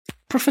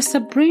Professor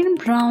Bryn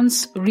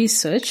Brown's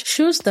research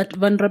shows that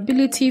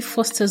vulnerability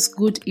fosters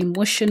good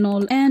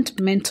emotional and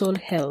mental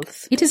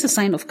health. It is a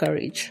sign of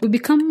courage. We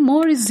become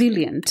more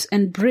resilient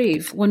and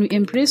brave when we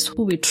embrace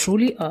who we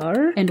truly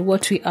are and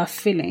what we are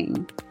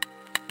feeling.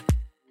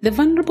 The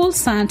Vulnerable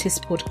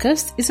Scientist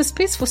podcast is a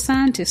space for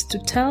scientists to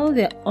tell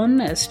their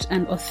honest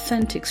and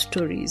authentic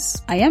stories.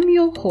 I am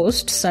your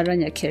host, Sarah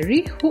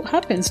Nyakeri, who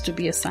happens to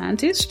be a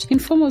scientist,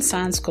 informal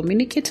science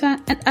communicator,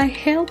 and I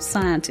help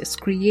scientists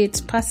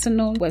create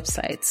personal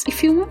websites.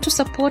 If you want to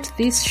support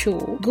this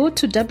show, go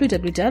to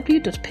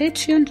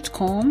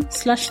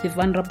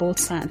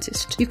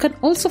www.patreon.com/thevulnerable-scientist. You can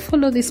also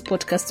follow this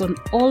podcast on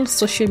all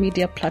social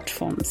media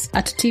platforms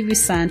at TV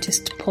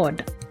Scientist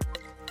Pod.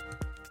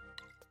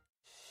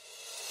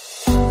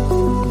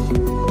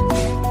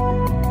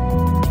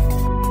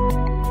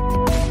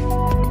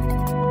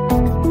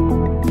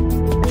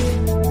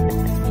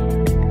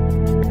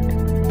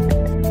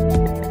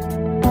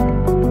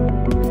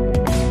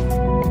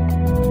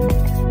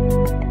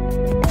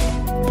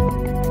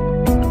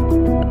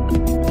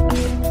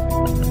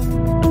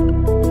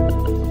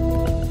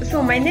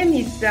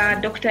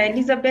 Dr.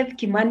 Elizabeth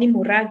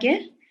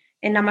Kimani-Murage,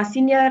 and I'm a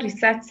senior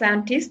research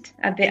scientist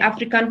at the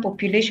African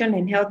Population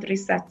and Health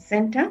Research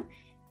Center.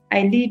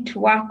 I lead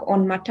work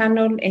on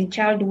maternal and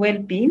child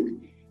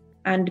well-being,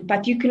 and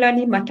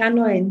particularly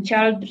maternal and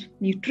child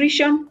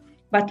nutrition.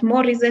 But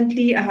more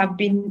recently, I have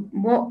been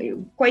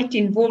quite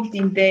involved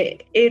in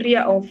the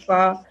area of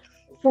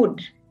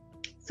food.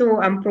 So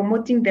I'm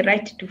promoting the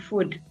right to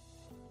food.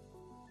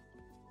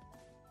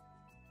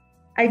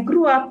 I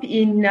grew up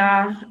in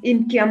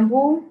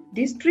Kiambu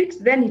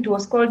district. Then it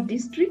was called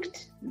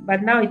district,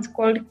 but now it's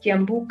called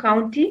Kiambu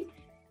County.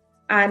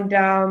 And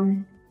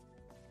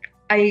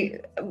I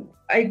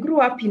grew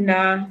up in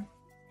a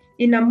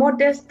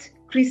modest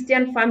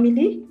Christian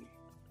family,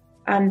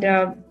 and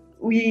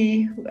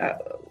we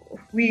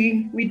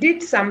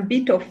did some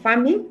bit of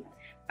farming,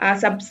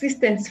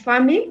 subsistence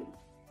farming.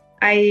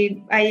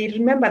 I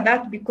remember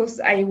that because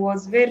I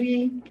was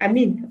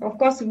of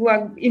course we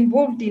were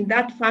involved in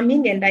that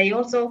farming, and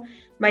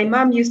my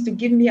mom used to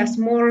give me a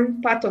small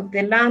part of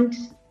the land,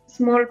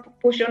 small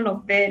portion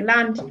of the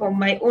land for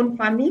my own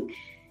farming.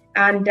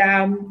 And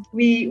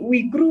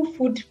we grew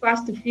food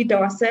first to feed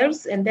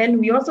ourselves, and then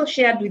we also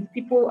shared with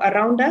people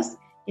around us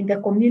in the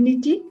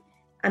community.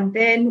 And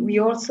then we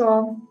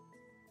also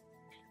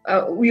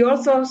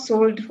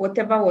sold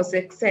whatever was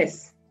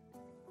excess.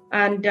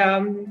 And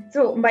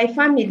so my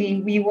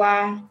family, we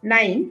were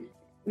 9.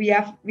 We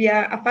are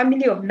a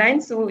family of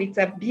 9, so it's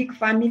a big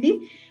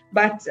family.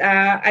 But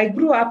I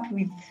grew up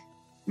with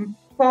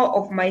 4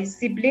 of my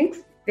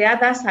siblings. The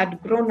others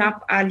had grown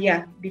up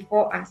earlier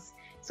before us,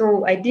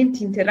 so I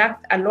didn't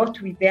interact a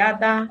lot with the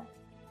other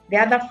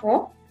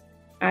 4.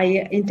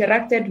 I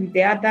interacted with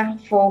the other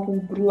 4 who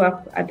grew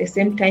up at the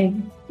same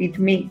time with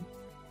me.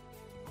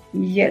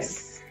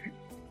 Yes.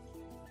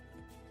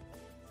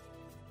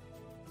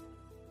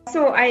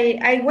 So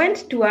I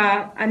went to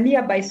a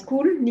nearby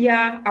school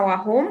near our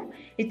home.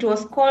 It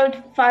was called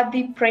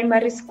Fadi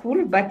Primary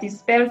School, but it's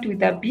spelled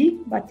with a B.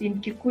 But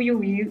in Kikuyu,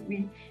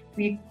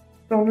 we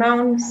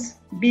pronounce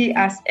B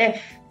as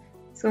F.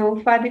 So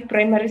Fadi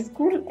Primary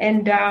School.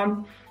 And I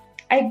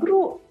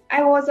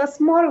was a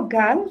small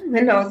girl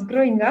when I was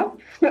growing up.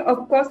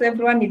 Of course,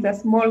 everyone is a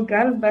small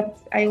girl, but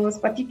I was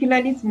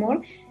particularly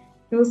small.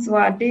 Those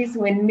were days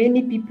when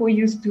many people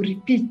used to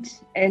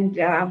repeat. And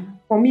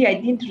for me, I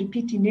didn't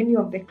repeat in any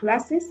of the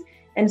classes.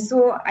 And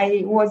so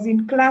I was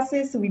in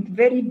classes with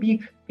very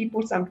big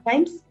people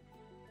sometimes.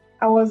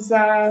 I was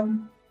a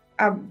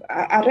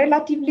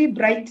relatively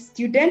bright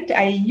student.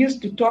 I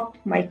used to top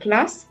my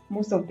class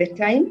most of the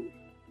time.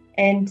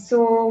 And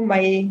so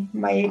my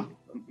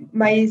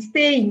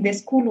stay in the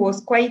school was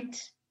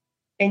quite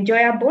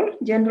enjoyable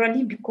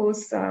generally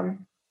because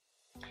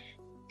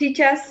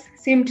teachers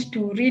seemed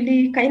to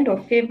really kind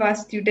of favor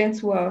students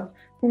who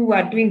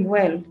were doing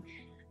well.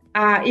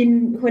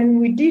 When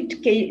we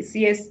did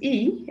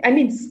KCPE,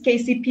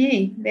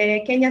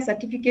 the Kenya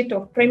Certificate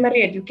of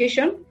Primary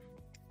Education,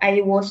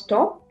 I was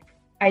top.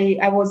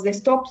 I was the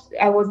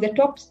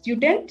top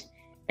student,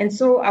 and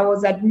so I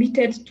was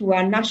admitted to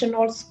a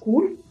national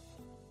school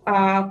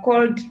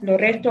called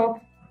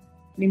Loreto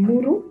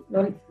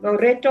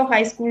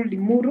High School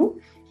Limuru,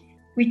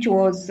 which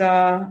was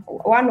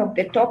one of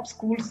the top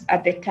schools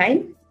at the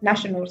time,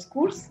 national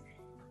schools.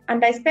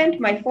 And I spent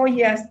my 4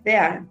 years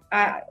there.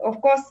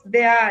 Of course,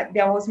 there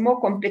was more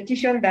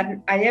competition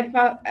than I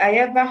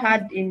ever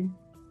had in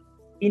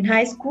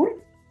high school,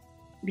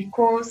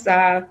 because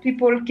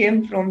people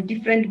came from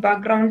different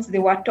backgrounds. They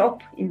were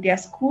top in their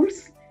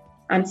schools.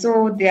 And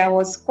so there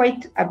was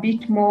quite a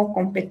bit more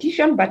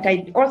competition, but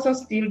I also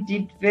still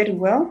did very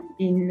well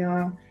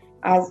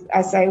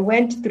as I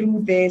went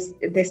through the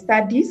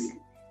studies,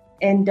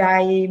 and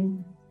I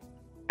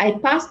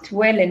passed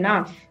well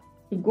enough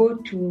to go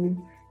to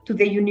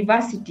the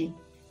university.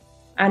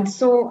 And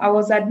so I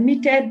was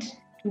admitted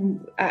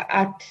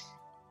at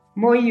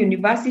Moi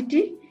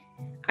University.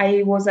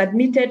 I was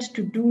admitted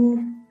to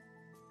do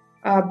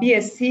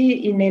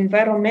BSc in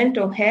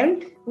environmental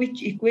health,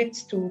 which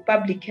equates to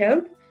public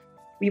health.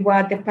 We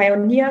were the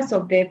pioneers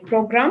of the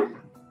program,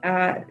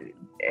 the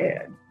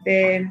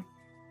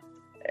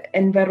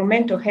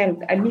environmental health,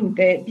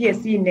 the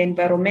BSc in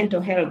environmental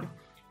health.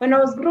 When I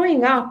was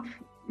growing up,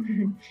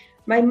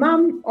 my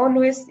mom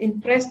always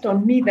impressed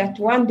on me that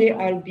one day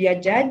I'll be a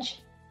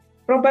judge,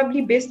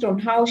 probably based on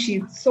how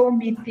she saw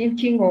me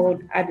thinking or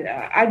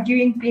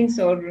arguing things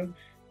or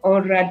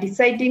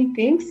deciding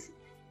things,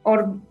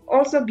 or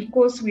also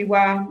because we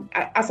were,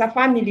 as a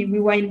family, we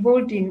were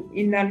involved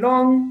in a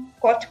long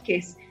court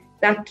case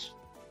that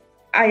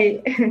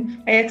I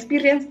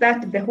experienced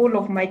that the whole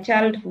of my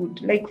childhood.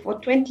 Like for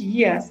 20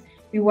 years,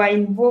 we were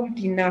involved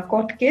in a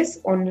court case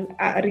on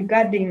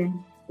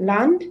regarding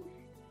land.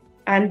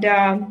 And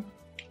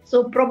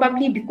so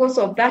probably because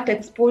of that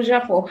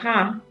exposure for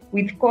her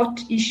with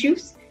court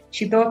issues,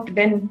 she thought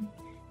then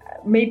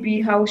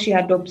maybe how she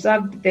had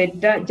observed the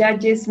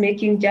judges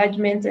making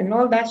judgments and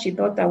all that, she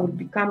thought I would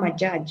become a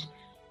judge.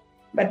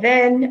 But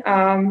then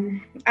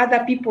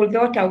other people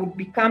thought I would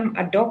become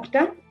a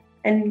doctor.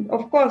 And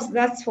of course,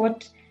 that's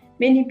what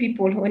many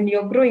people, when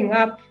you're growing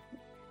up,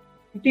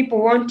 people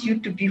want you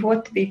to be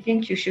what they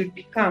think you should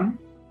become.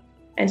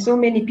 And so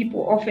many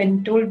people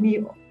often told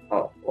me,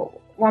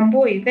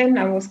 Wamboi, then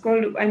I was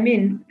called,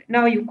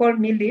 now you call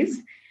me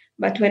Liz.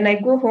 But when I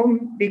go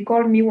home, they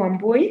call me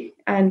Wamboi.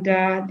 And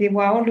they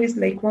were always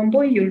like,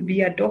 Wamboi, you'll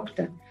be a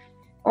doctor.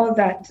 All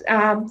that.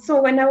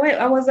 So when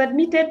I was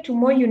admitted to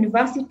Moi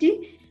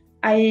University,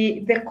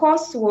 the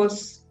course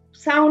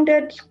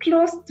sounded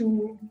close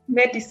to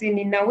medicine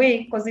in a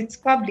way because it's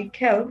public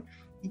health.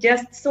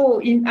 Just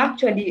so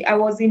I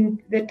was in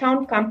the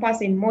town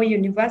campus in Moi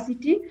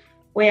University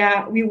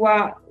where we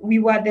were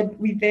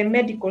with the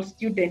medical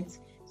students.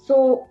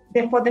 So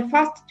for the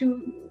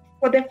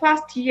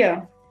first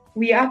year,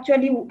 we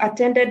actually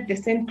attended the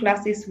same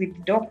classes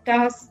with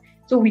doctors.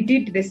 So we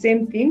did the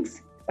same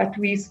things, but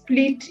we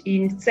split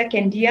in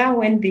second year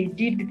when they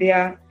did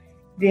their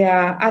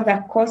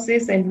other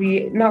courses, and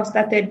we now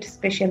started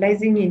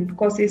specializing in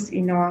courses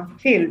in our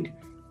field.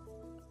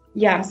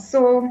 Yeah,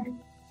 so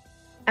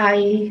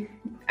I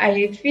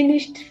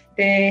finished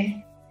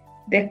the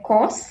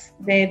course,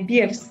 the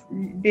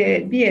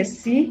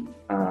BSc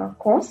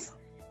course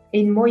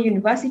in Moi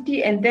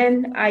University, and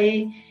then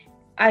I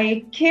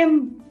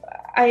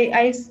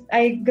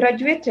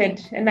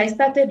graduated and I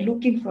started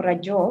looking for a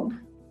job,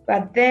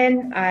 but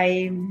then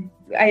I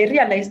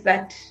realized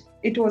that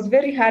it was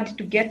very hard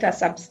to get a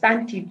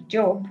substantive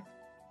job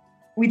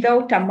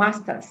without a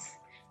master's.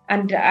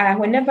 And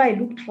whenever I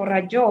looked for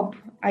a job,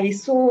 I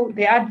saw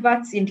the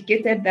adverts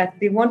indicated that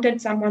they wanted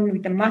someone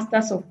with a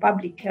master's of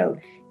public health.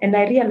 And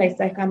I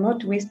realized I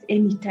cannot waste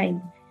any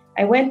time.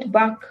 I went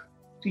back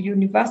to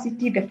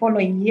university the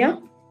following year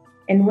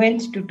and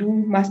went to do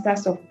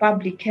Masters of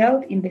Public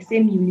Health in the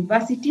same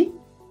university.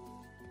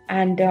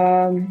 And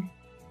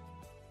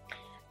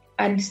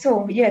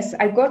so, yes,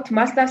 I got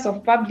Masters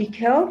of Public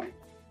Health.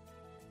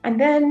 And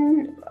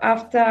then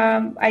after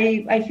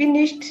I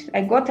finished,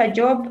 I got a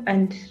job,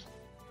 and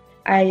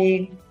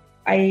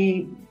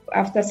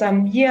after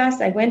some years,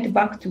 I went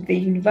back to the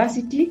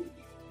university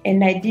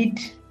and I did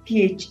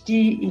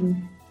PhD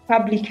in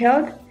public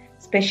health,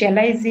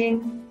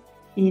 specializing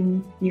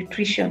in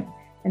nutrition.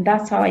 And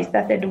that's how I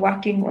started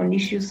working on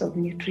issues of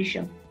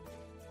nutrition.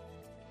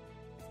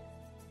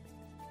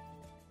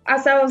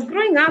 As I was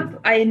growing up,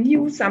 I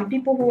knew some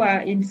people who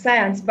are in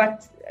science,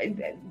 but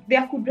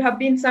there could have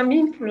been some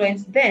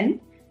influence then.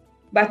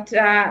 But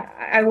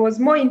I was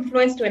more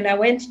influenced when I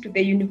went to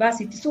the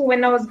university. So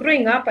when I was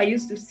growing up, I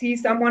used to see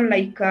someone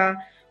like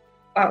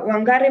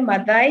Wangari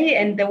Maathai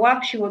and the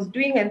work she was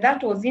doing, and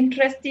that was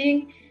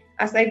interesting.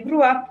 As I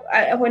grew up,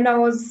 when I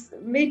was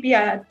maybe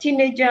a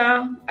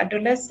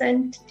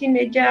adolescent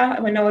teenager,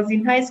 when I was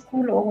in high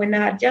school or when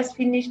I had just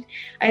finished,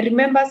 I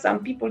remember some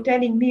people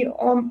telling me,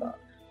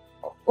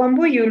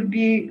 Wambu, you'll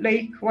be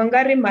like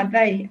Wangari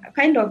Maathai,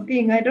 kind of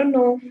thing. I don't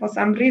know, for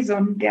some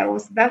reason, there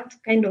was that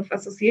kind of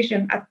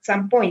association at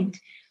some point.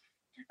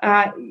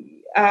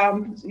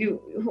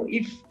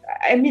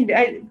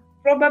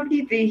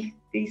 Probably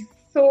they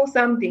saw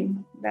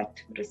something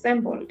that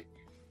resembled.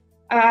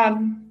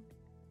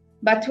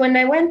 But when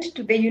I went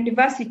to the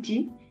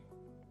university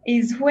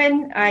is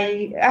when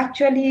I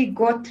actually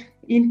got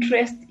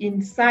interest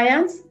in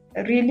science,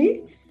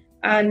 really.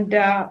 And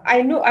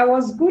I know I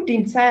was good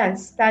in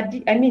science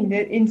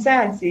in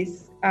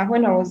sciences.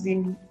 When I was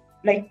in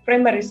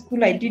primary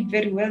school, I did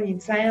very well in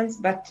science.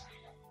 But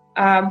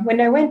when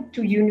I went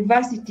to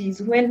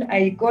universities, when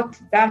I got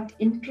that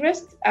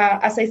interest,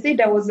 as I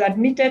said, I was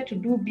admitted to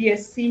do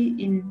BSc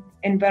in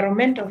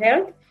environmental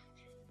health.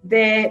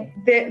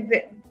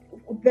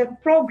 The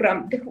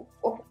program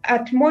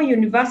at Moi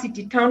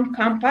University town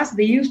campus,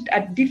 they used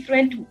a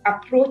different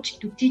approach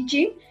to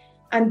teaching.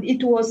 And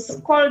it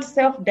was called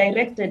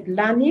self-directed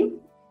learning.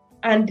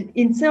 And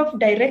in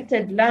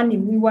self-directed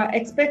learning, we were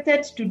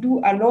expected to do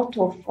a lot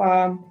of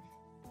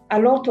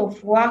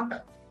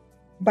work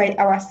by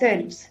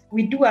ourselves.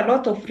 We do a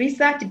lot of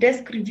research,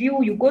 desk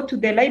review. You go to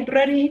the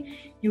library,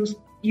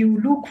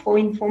 you look for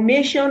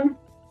information.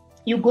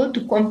 You go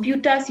to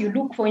computers, you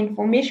look for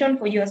information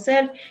for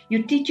yourself,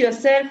 you teach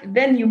yourself,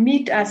 then you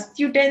meet as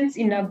students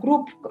in a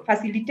group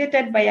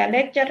facilitated by a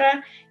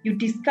lecturer, you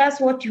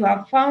discuss what you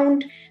have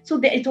found. So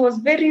it was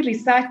very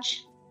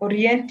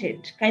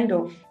research-oriented kind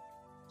of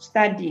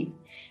study.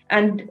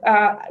 And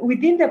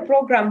within the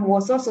program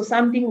was also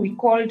something we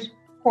called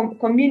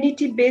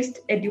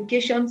community-based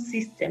education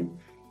system.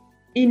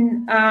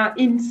 In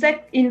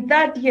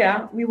third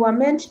year, we were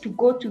meant to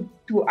go to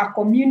a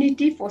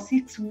community for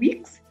 6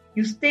 weeks.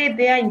 You stay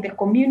there in the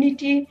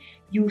community,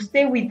 you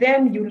stay with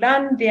them, you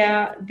learn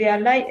their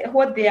life,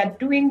 what they are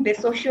doing, the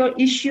social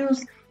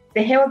issues,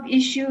 the health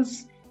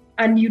issues,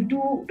 and you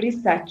do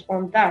research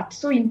on that.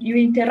 So you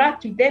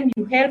interact with them,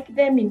 you help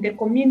them in the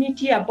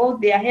community about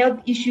their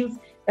health issues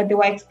that they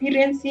were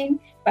experiencing,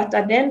 but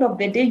at the end of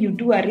the day, you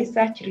do a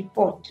research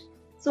report.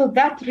 So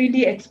that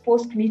really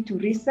exposed me to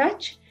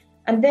research.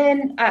 And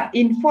then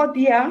in fourth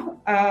year,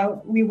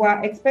 we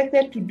were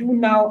expected to do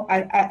now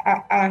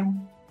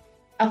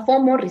a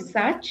formal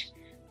research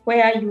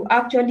where you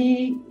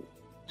actually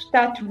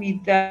start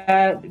with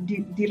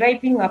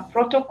deriving a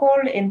protocol,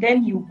 and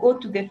then you go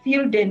to the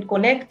field and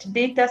collect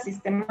data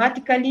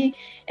systematically,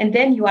 and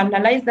then you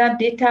analyze that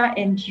data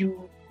and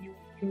you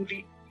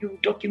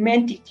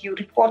document it, you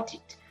report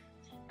it.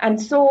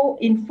 And so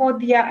in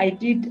fourth year, I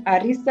did a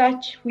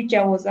research which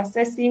I was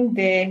assessing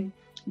the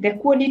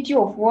quality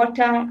of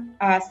water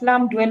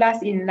slum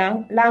dwellers in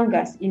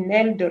Langas in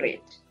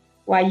Eldoret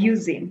were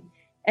using.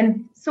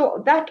 And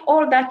so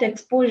all that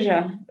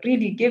exposure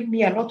really gave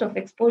me a lot of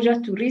exposure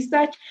to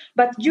research.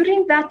 But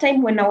during that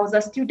time when I was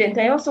a student,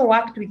 I also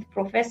worked with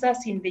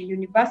professors in the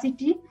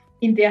university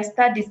in their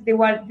studies. They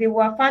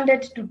were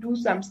funded to do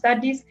some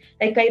studies.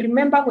 Like I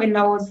remember when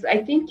I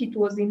think it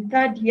was in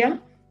third year,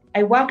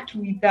 I worked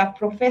with a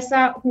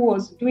professor who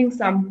was doing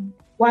some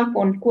work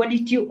on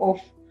quality of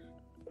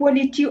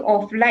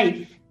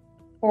life.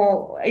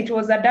 Or it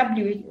was a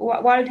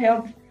World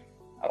Health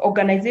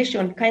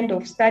Organization kind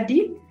of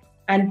study.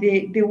 And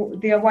they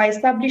were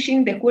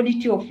establishing the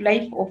quality of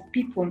life of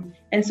people.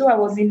 And so I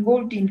was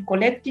involved in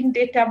collecting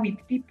data with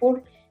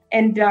people.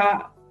 And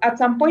at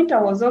some point, I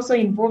was also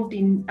involved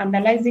in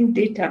analyzing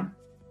data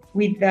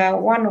with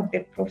one of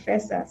the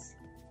professors.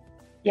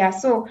 Yeah,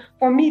 so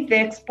for me,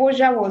 the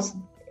exposure was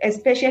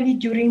especially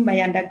during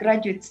my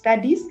undergraduate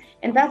studies.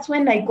 And that's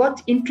when I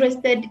got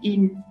interested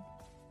in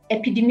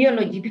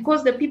epidemiology,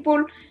 because the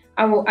people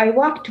I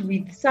worked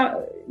with,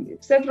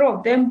 several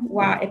of them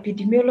were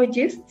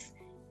epidemiologists.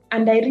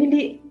 And I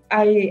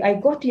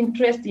got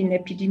interest in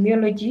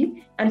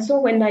epidemiology. And so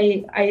when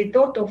I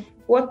thought of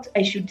what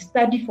I should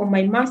study for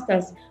my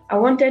master's, I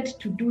wanted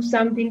to do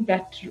something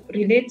that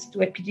relates to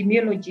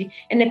epidemiology.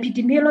 And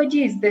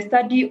epidemiology is the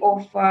study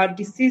of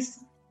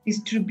disease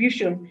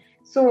distribution.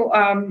 So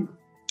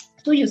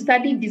you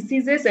study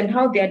diseases and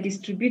how they are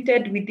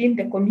distributed within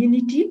the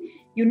community.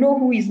 You know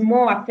who is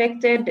more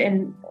affected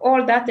and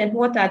all that, and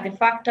what are the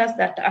factors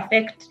that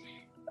affect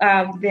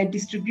the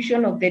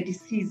distribution of the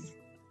disease.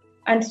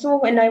 And so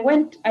when I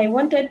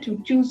wanted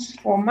to choose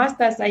for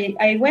master's,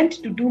 I went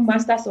to do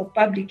Masters of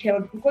Public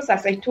Health, because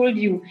as I told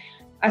you,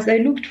 as I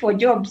looked for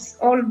jobs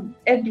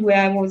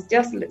everywhere, I was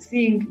just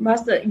seeing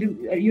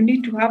you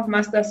need to have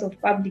Masters of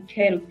Public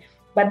Health.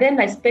 But then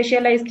I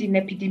specialized in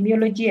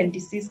epidemiology and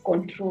disease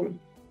control.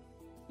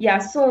 Yeah,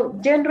 so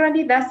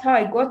generally that's how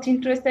I got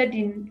interested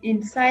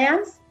in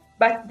science.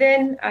 But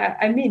then,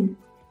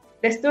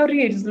 the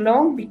story is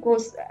long,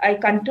 because I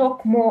can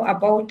talk more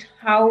about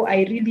how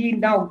I really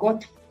now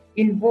got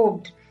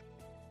involved.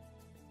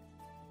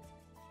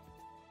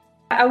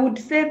 I would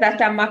say that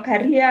I'm a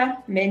career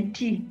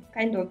mentee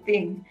kind of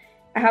thing.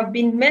 I have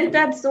been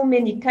mentored so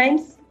many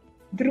times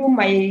through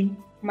my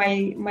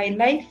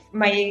life,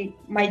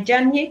 my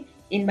journey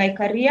in my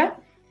career.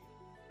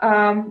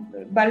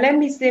 But let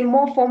me say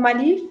more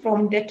formally,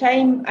 from the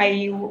time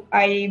I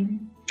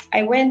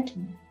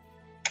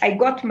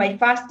got my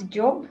first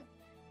job.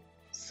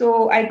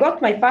 So I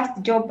got my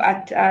first job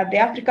at the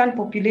African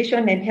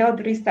Population and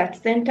Health Research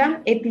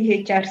Center,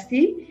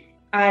 APHRC,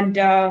 and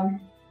I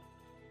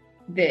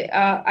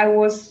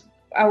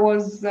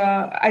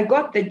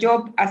got the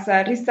job as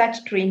a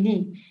research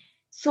trainee.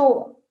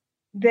 So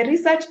the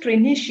research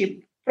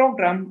traineeship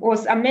program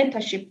was a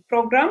mentorship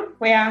program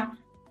where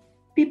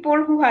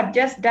people who had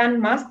just done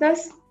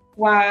masters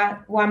were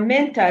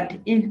mentored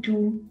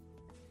into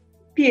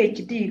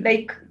PhD,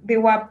 like they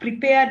were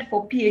prepared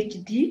for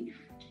PhD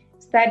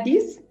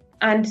studies.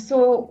 And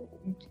so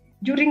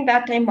during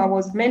that time, I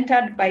was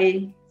mentored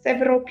by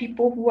several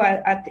people who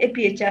are at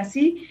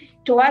APHRC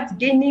towards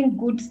gaining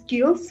good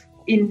skills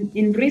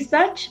in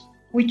research,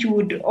 which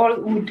would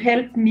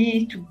help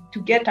me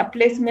to get a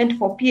placement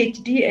for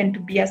PhD and to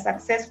be a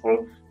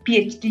successful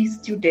PhD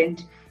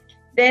student.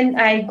 Then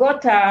I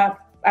got a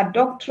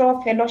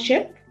doctoral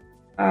fellowship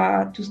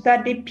to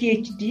study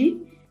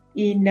PhD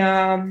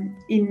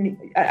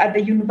at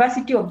the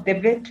University of the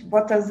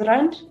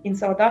Witwatersrand in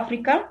South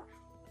Africa.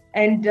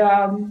 And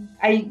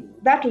I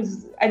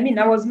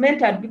was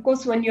mentored,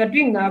 because when you're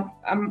doing a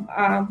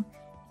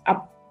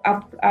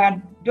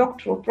a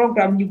doctoral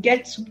program, you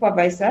get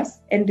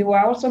supervisors, and they were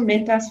also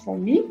mentors for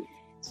me.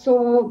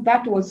 So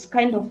that was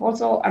kind of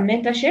also a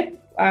mentorship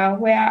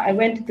where I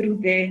went through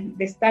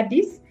the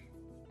studies.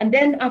 And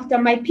then after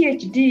my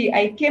PhD,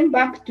 I came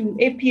back to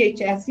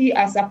APHRC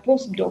as a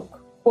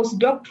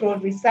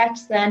postdoctoral research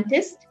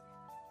scientist.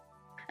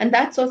 And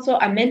that's also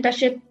a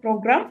mentorship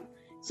program.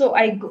 So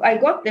I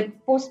got the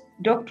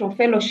postdoctoral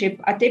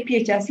fellowship at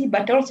APHRC,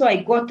 but also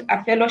I got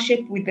a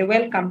fellowship with the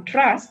Wellcome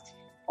Trust.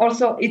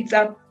 Also, it's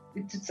a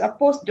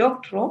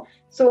postdoctoral,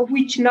 so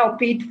which now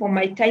paid for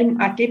my time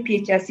at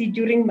APHRC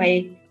during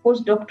my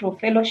postdoctoral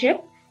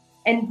fellowship.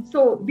 And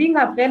so being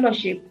a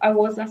fellowship, I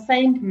was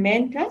assigned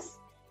mentors.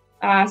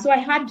 So I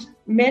had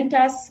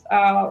mentors,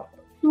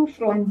 two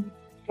from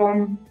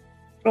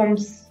the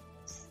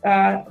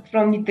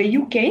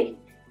UK,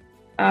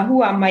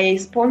 who are my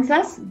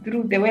sponsors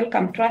through the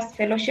Wellcome Trust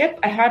Fellowship.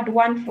 I had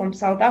one from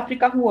South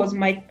Africa who was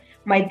my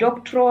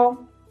doctoral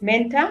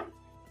mentor.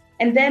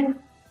 And then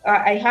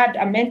I had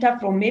a mentor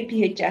from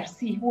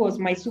APHRC who was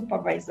my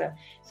supervisor.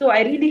 So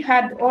I really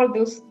had all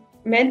those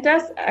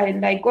mentors,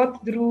 and I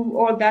got through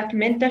all that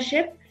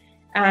mentorship.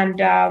 And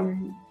I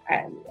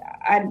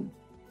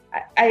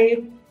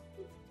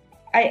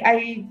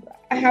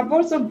have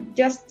also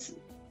just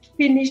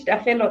finished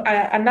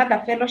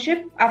another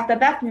fellowship after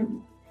that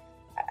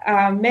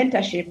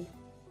mentorship.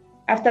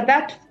 After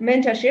that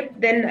mentorship,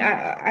 then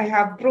I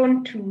have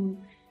grown to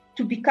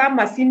become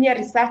a senior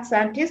research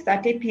scientist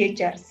at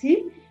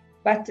APHRC.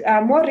 But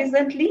more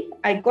recently,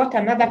 I got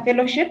another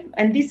fellowship,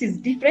 and this is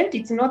different.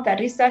 It's not a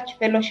research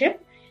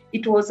fellowship.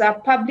 It was a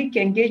public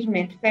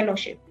engagement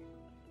fellowship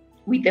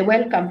with the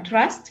Wellcome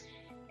Trust.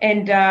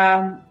 And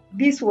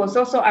this was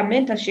also a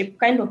mentorship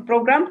kind of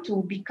program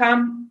to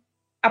become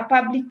a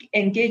public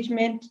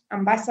engagement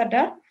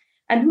ambassador,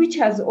 and which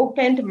has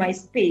opened my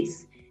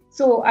space.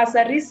 So as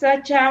a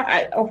researcher,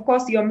 of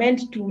course, you're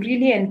meant to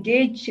really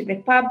engage the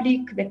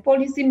public, the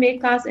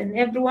policymakers, and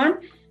everyone.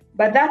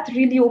 But that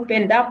really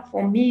opened up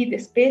for me the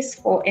space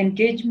for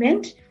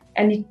engagement,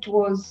 and it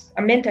was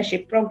a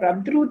mentorship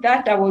program. Through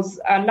that, I was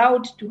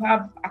allowed to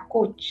have a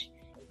coach.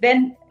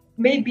 Then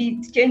maybe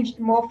it changed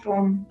more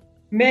from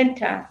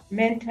mentor,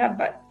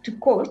 but to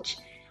coach.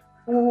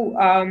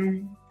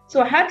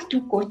 So I had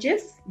two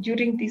coaches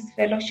during this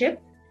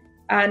fellowship,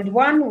 and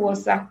one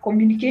was a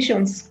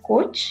communications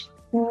coach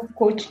who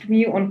coached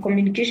me on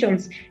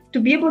communications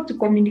to be able to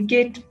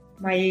communicate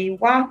my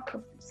work,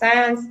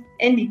 science,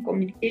 any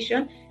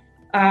communication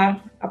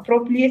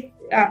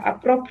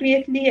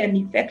appropriately and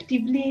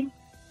effectively.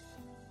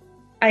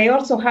 I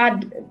also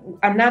had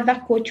another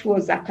coach who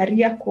was a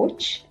career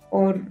coach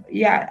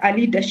a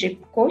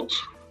leadership coach,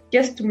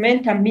 just to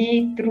mentor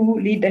me through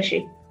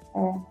leadership.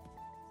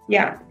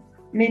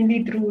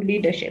 Mainly through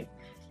leadership.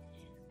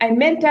 I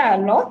mentor a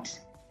lot.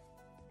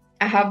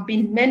 I have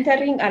been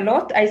mentoring a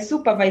lot. I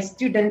supervise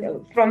students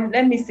from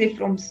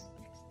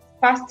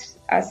first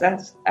as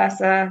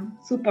a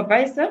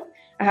supervisor.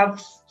 I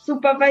have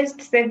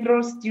supervised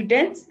several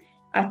students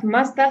at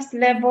master's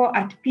level,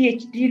 at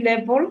PhD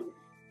level.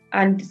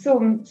 And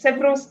so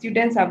several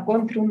students have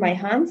gone through my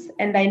hands,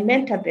 and I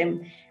mentor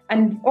them.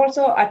 And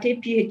also at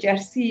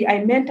APHRC,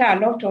 I mentor a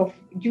lot of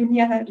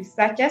junior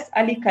researchers,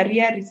 early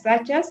career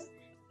researchers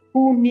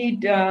who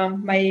need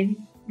my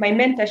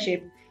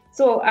mentorship.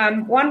 So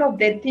one of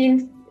the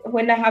things,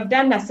 when I have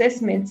done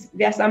assessments,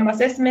 there are some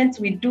assessments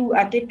we do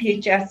at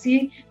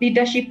APHRC,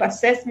 leadership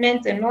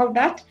assessments and all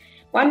that.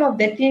 One of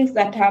the things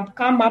that have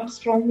come up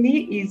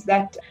strongly is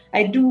that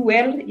I do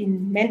well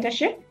in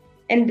mentorship,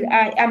 and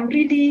I'm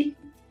really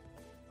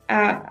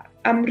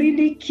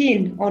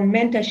keen on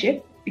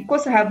mentorship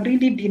because I have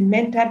really been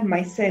mentored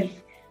myself.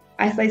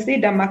 As I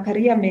said, I'm a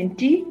career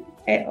mentee.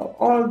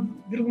 All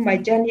through my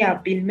journey,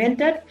 I've been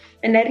mentored,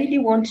 and I really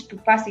want to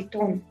pass it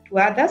on to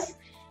others.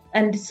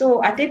 And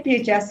so at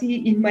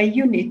APHRC, in my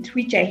unit,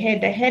 which I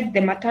had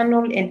the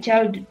maternal and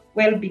child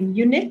well-being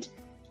unit,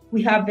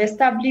 we have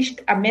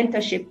established a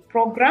mentorship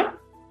program.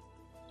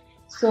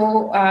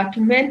 So to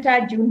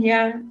mentor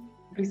junior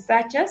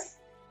researchers,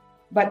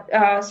 but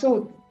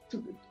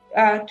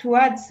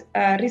towards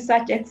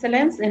research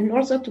excellence, and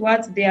also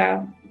towards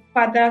their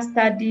further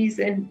studies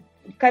and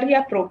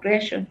career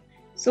progression.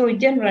 So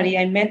generally,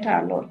 I mentor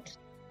a lot.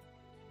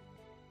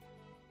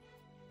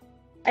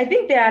 I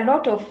think there are a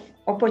lot of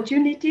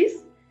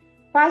opportunities.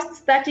 First,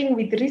 starting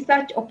with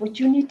research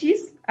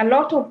opportunities, a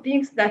lot of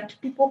things that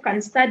people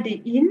can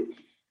study in,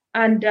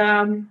 and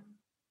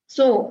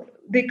so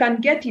they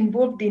can get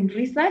involved in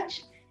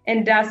research.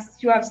 And as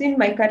you have seen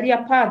my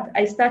career path,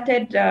 I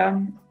started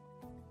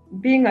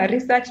being a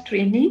research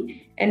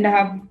trainee, and I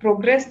have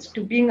progressed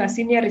to being a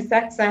senior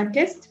research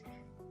scientist.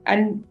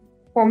 And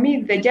for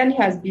me, the journey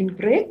has been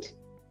great,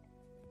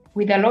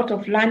 with a lot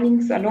of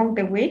learnings along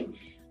the way.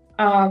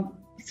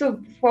 So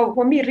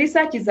for me,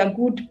 research is a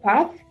good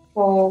path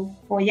for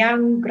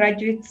young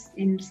graduates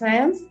in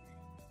science,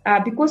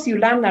 because you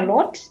learn a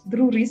lot.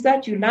 Through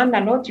research, you learn a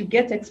lot, you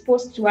get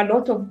exposed to a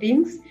lot of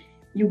things.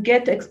 you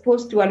get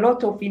exposed to a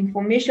lot of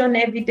information,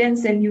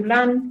 evidence, and you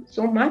learn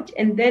so much.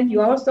 And then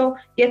you also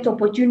get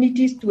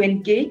opportunities to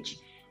engage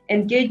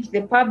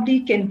the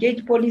public,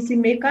 engage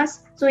policymakers.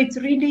 So it's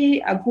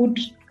really a good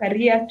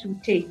career to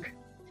take.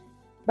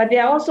 But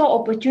there are also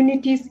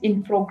opportunities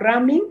in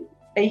programming,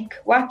 like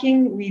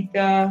working with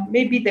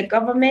maybe the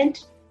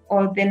government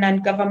or the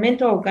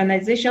non-governmental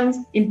organizations,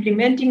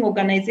 implementing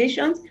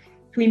organizations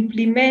to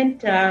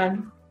implement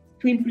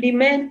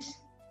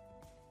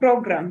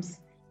programs.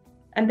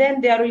 And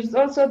then there is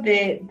also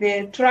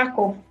the track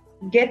of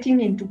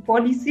getting into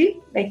policy,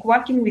 like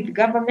working with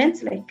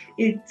governments, like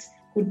it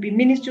could be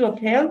Ministry of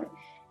Health,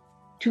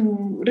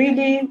 to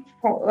really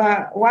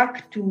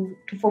work to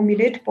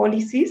formulate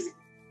policies.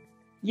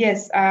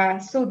 Yes,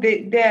 so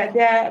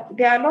there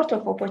are a lot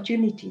of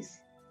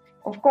opportunities.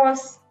 Of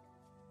course,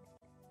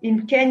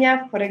 in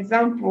Kenya, for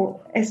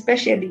example,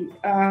 especially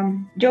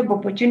job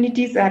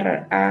opportunities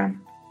are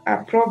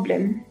a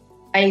problem.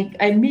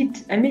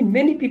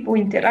 Many people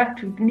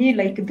interact with me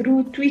like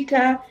through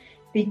Twitter.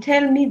 They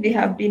tell me they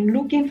have been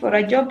looking for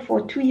a job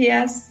for 2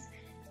 years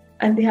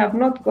and they have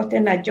not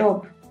gotten a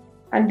job.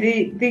 And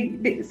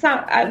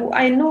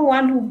I know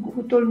one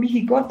who told me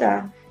he got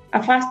a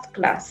first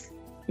class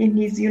in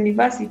his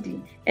university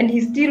and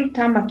he's still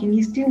tamaking,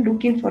 he's still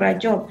looking for a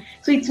job.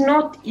 So it's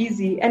not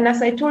easy. And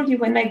as I told you,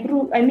 when I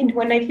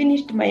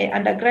finished my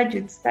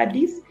undergraduate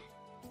studies,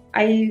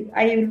 I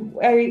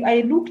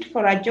looked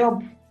for a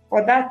job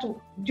for that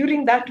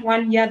during that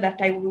 1 year that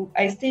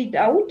I stayed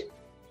out,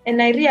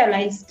 and I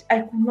realized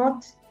I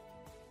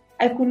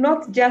could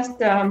not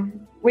just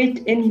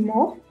wait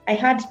anymore. I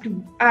had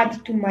to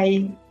add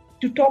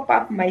to top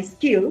up my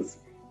skills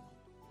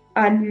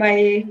and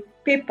my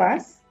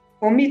papers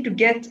for me to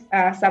get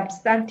a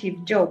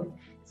substantive job.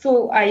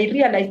 So I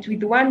realized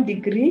with one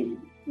degree,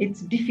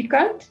 it's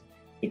difficult.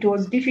 It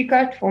was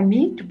difficult for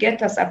me to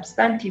get a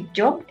substantive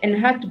job and I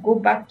had to go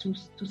back to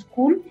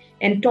school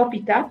and top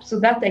it up so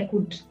that I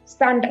could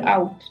stand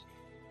out.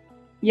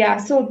 Yeah,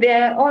 so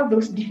there are all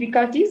those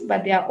difficulties,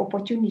 but there are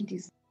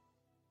opportunities.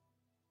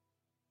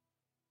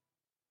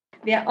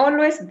 They are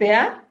always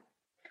there.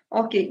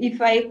 Okay, if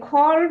I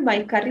call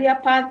my career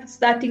path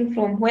starting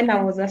from when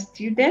I was a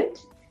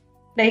student,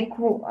 like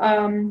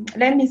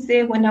let me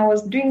say when I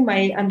was doing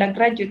my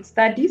undergraduate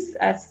studies,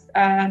 as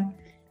I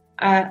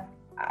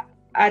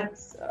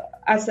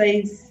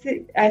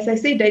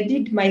said, I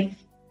did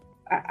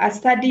a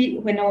study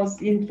when I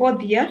was in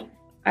 4th year,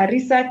 a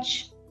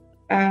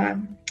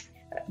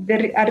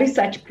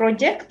research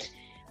project.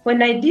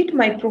 When I did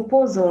my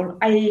proposal,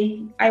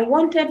 I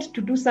wanted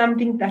to do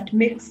something that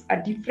makes a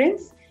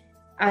difference,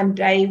 and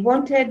I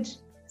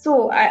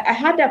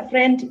had a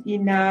friend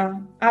in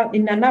an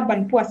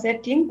urban poor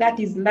setting, that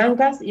is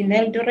Langas in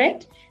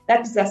Eldoret,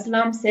 that is a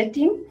slum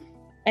setting.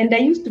 And I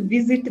used to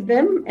visit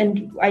them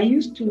and I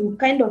used to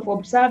kind of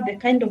observe the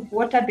kind of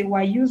water they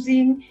were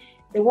using.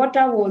 The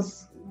water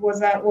was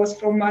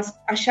from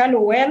a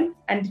shallow well,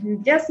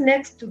 and just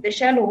next to the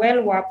shallow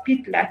well were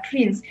pit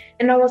latrines.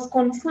 And I was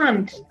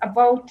concerned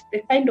about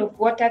the kind of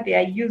water they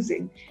are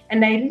using.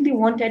 And I really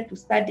wanted to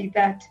study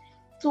that.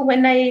 So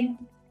when I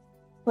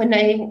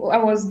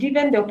was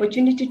given the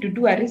opportunity to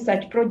do a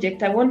research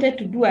project, I wanted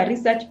to do a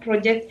research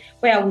project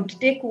where I would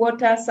take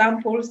water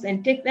samples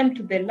and take them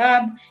to the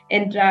lab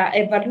and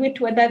evaluate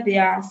whether they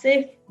are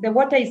safe, the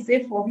water is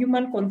safe for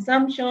human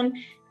consumption,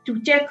 to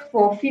check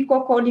for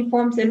fecal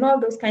coliforms and all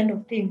those kind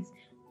of things.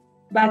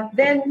 But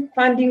then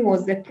funding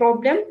was the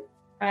problem.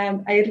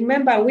 I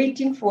remember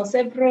waiting for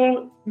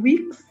several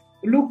weeks,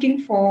 looking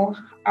for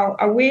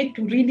a way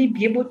to really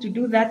be able to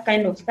do that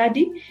kind of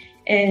study.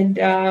 And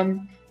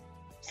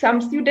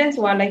some students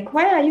were like,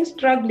 why are you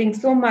struggling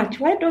so much?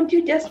 Why don't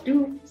you just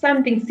do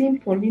something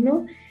simple,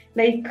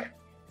 like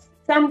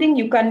something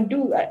you can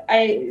do?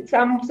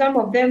 Some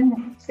of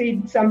them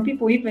said some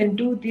people even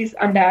do this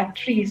under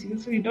trees,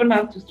 so you don't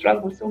have to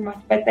struggle so much.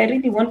 But I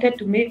really wanted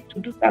to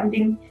do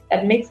something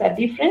that makes a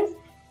difference.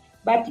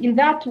 But in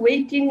that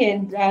waiting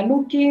and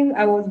looking,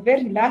 I was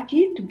very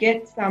lucky to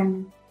get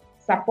some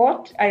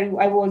support. I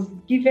was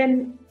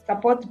given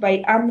support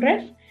by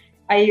AMREF.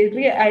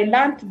 I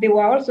learned they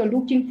were also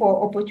looking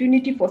for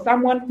opportunity for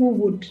someone who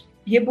would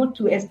be able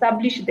to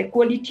establish the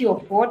quality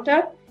of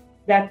water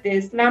that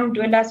the slum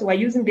dwellers were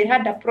using. They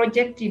had a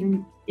project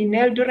in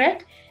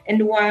Eldoret,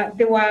 and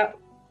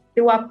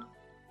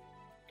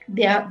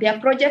their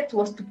project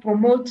was to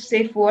promote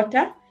safe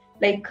water,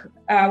 like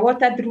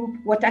water through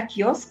water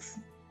kiosks,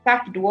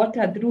 tapped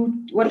water through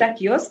water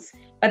kiosks.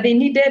 But they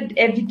needed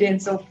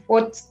evidence of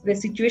what the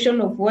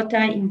situation of water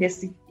in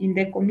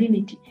the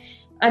community.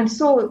 And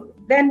so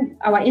then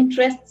our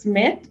interests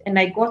met, and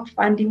I got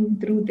funding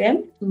through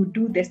them to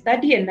do the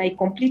study, and I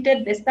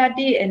completed the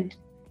study, and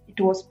it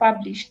was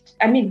published.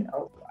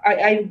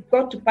 I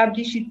got to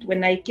publish it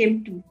when I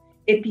came to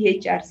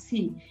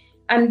APHRC.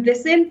 And the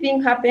same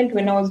thing happened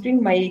when I was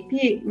doing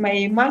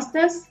my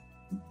master's,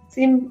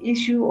 same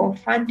issue of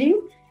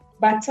funding,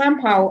 but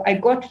somehow I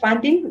got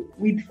funding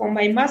for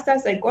my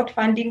master's. I got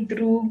funding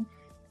through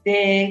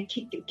the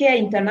Care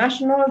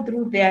International,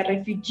 through their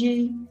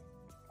refugee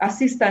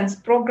assistance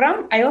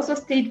program. I also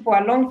stayed for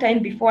a long time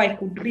before I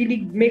could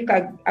really make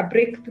a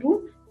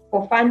breakthrough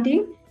for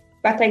funding.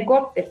 But I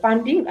got the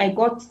funding. I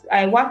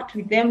worked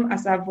with them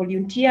as a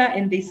volunteer,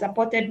 and they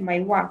supported my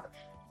work.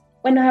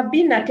 When I have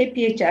been at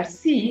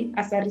APHRC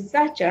as a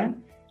researcher,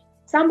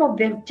 some of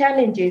the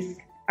challenges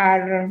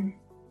are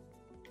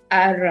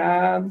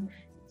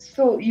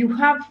so you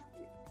have,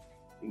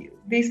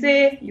 they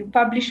say you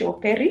publish or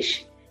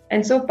perish.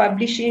 And so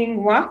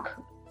publishing work,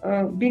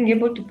 being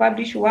able to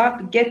publish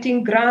work,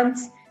 getting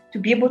grants to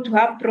be able to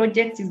have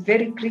projects is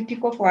very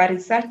critical for a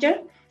researcher.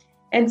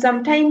 And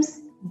sometimes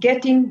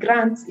getting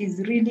grants is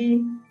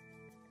really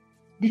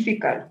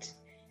difficult.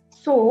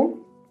 So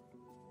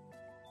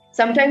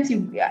sometimes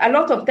a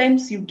lot of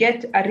times you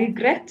get a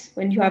regret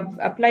when you have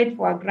applied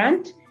for a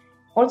grant.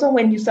 Also,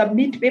 when you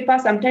submit paper,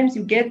 sometimes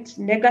you get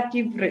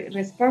negative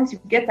response, you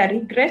get a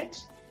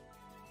regret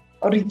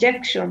or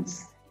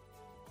rejections.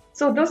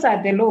 So those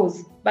are the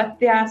lows, but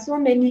there are so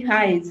many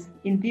highs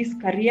in this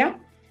career.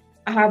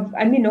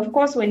 Of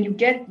course, when you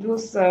get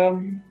those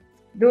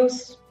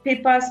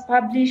papers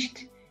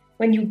published,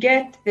 when you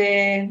get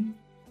the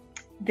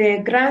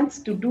grants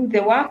to do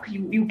the work,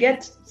 you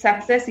get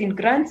success in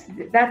grants,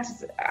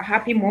 that's a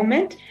happy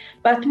moment.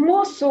 But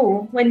more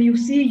so when you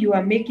see you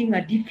are making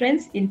a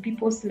difference in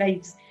people's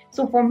lives.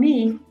 So for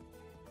me,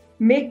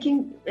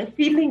 the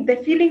feeling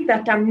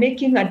that I'm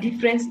making a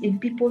difference in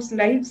people's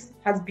lives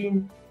has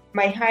been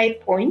my high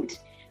point.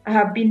 I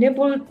have been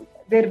able,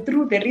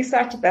 through the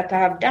research that I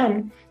have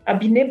done, I've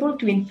been able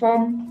to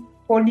inform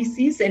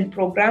policies and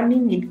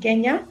programming in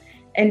Kenya,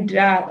 and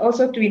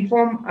also to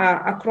inform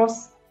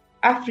across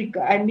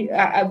Africa.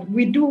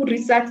 We do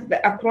research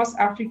across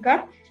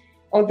Africa,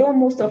 although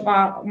most of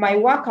my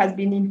work has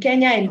been in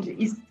Kenya and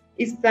East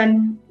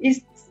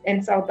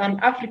and Southern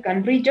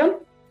African region.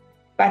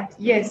 But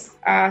yes,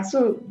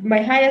 so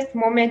my highest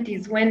moment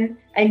is when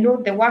I know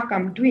the work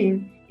I'm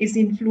doing is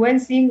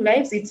influencing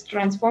lives, it's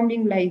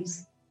transforming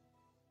lives.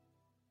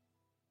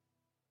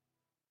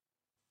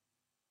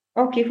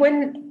 Okay,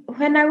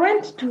 when I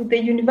went to the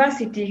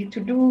university to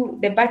do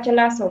the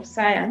Bachelor's of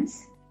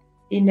Science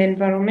in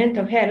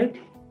Environmental Health,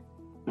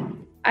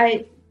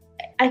 I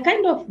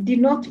kind of did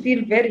not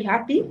feel very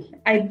happy.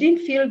 I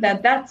didn't feel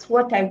that that's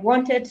what I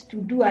wanted to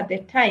do at the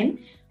time.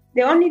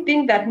 The only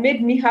thing that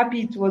made me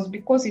happy was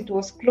because it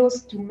was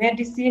close to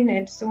medicine,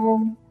 and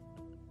so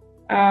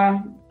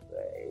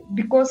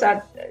because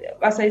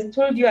as I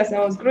told you, as I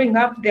was growing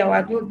up, there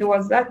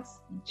was that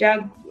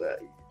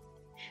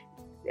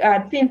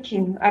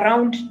thinking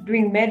around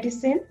doing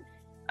medicine,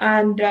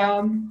 and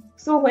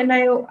so when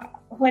I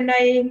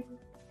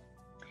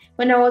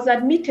was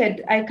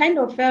admitted, I kind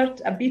of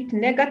felt a bit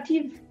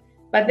negative,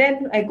 but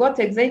then I got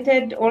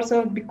excited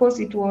also because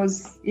it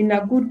was in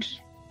a good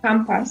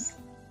campus,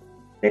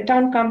 the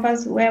town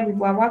campus where we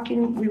were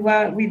working. We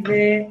were with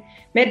the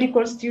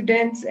medical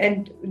students,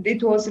 and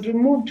it was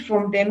removed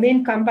from the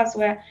main campus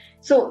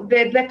so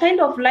the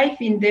kind of life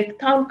in the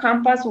town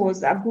campus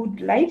was a good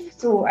life.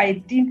 So I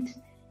didn't,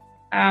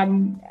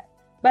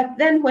 but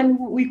then when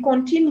we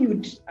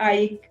continued,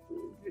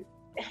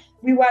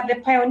 we were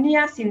the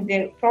pioneers in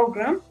the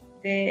program,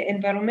 the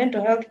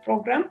environmental health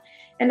program.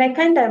 And I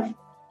kind of,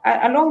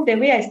 along the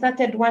way, I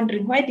started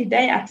wondering, why did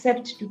I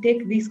accept to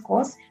take this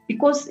course?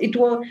 Because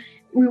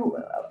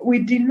we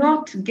did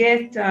not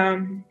get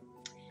the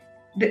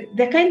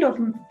kind of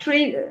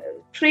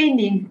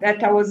training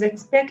that I was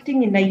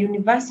expecting in a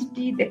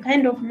university, the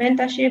kind of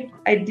mentorship.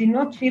 I did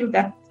not feel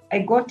that I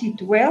got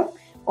it well,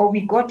 or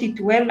we got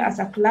it well as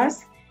a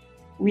class.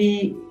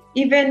 We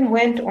even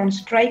went on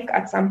strike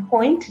at some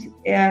point,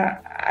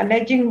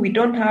 alleging we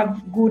don't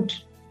have good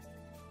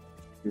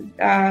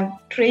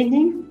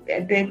training.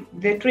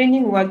 The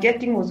training we were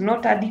getting was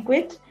not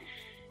adequate.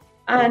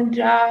 And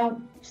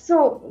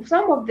so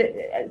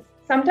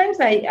sometimes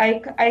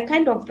I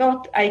kind of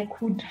thought I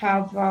could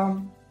have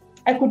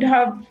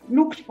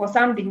looked for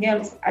something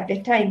else at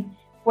the time.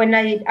 When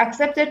I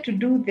accepted to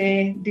do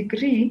the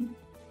degree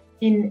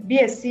in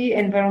BSc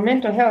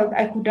Environmental Health,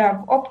 I could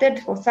have opted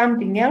for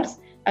something else.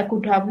 I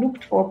could have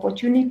looked for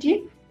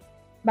opportunity,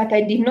 but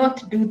I did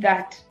not do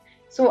that.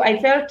 So I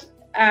felt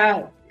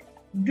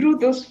through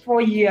those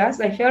 4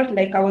 years, I felt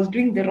like I was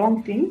doing the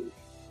wrong thing,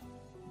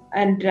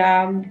 and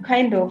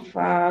kind of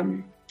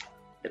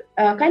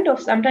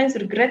sometimes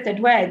regretted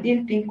why I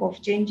didn't think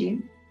of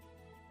changing.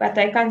 But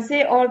I can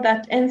say all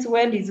that ends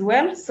well is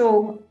well.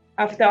 So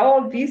after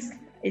all this,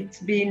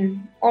 it's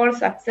been all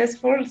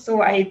successful.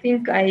 So I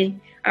think I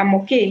am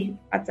okay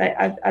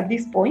at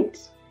this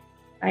point.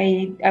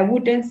 I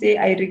wouldn't say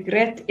I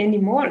regret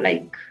anymore.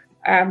 Like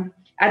at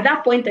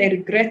that point, I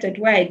regretted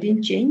why I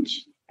didn't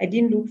change. I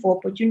didn't look for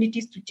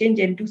opportunities to change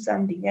and do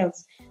something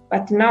else.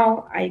 But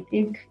now I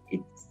think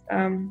it's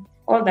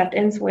all that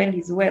ends well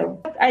is well.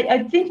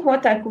 I think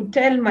what I could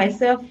tell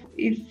myself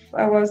if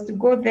I was to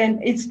go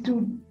then is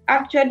to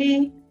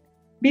actually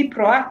be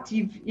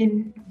proactive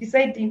in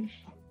deciding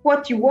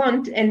what you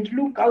want and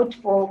look out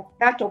for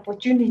that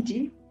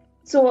opportunity.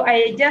 So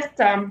I just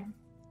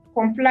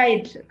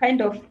complied,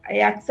 I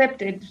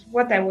accepted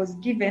what I was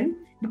given,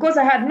 because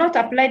I had not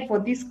applied for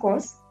this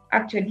course,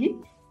 actually,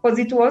 because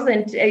it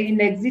wasn't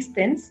in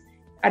existence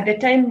at the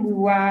time we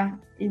were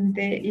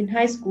in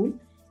high school.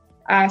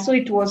 So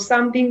it was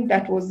something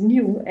that was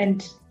new,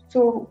 and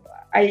so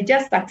I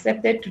just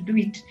accepted to do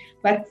it.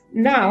 But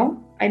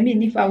now,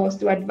 if I was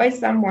to advise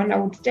someone, I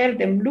would tell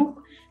them,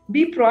 look,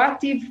 be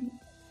proactive,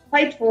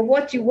 fight for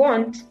what you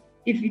want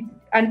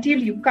until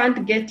you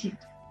can't get it,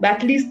 but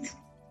at least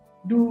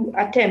do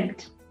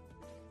attempt.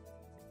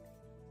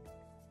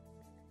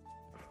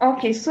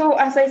 Okay, so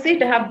as I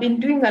said, I have been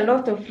doing a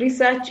lot of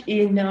research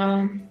in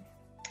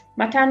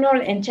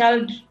maternal and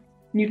child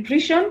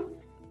nutrition.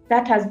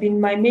 That has been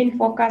my main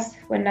focus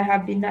when I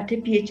have been at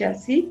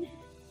APHRC.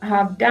 I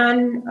have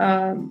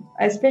done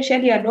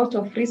especially a lot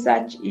of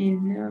research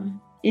in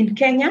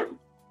Kenya,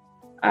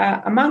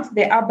 amongst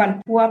the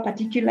urban poor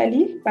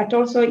particularly, but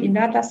also in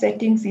other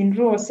settings, in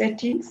rural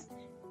settings.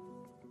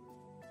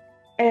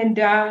 And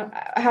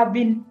I have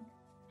been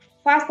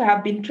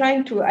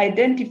trying to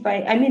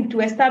to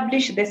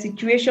establish the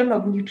situation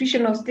of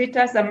nutritional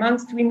status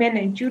amongst women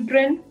and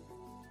children,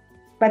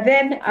 but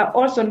then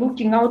also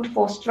looking out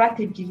for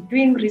strategy,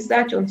 doing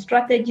research on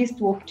strategies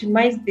to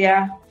optimize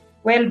their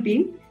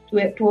well-being, to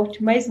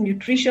optimize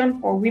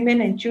nutrition for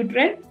women and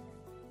children.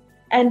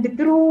 And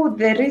through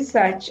the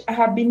research, I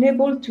have been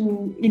able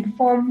to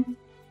inform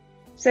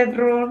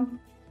several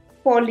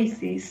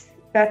policies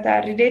that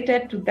are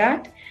related to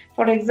that.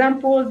 For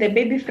example, the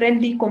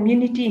Baby-Friendly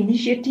Community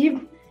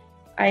Initiative,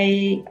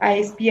 I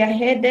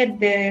spearheaded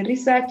the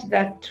research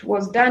that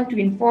was done to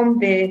inform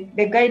the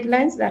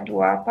guidelines that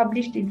were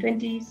published in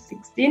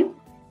 2016.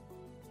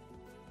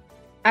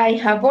 I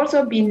have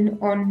also been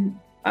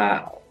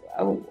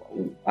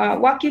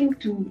working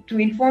to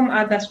inform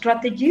other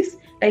strategies,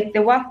 like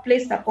the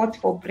Workplace Support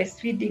for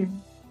Breastfeeding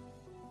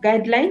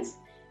guidelines.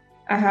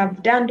 I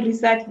have done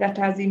research that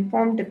has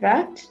informed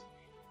that.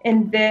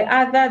 And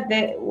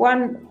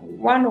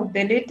one of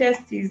the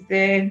latest is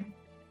the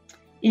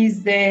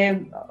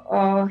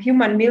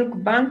human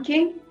milk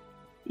banking.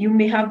 You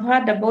may have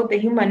heard about the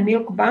human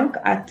milk bank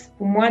at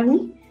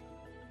Pumwani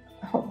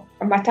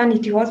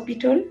Maternity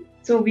Hospital.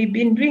 So we've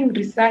been doing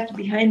research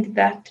behind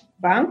that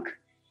bank.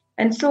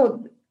 And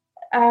so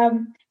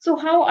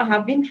how I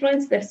have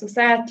influenced the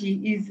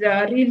society is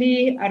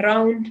really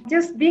around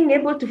just being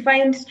able to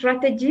find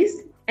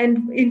strategies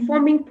and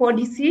informing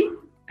policy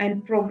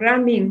and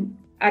programming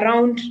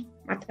around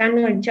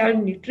maternal and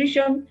child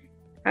nutrition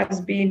has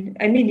been,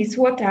 it's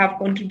what I have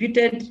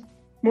contributed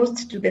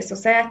most to the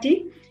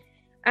society.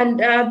 And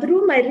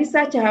through my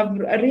research, I have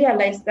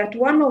realized that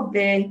one of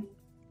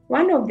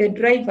the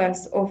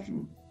drivers of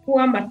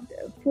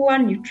poor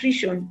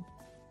nutrition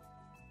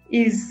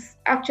is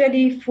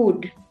actually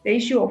food, the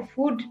issue of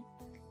food.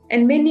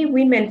 And many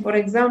women, for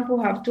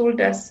example, have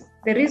told us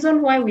the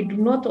reason why we do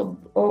not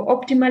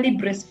optimally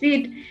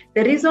breastfeed,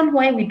 the reason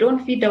why we don't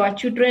feed our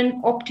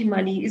children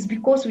optimally is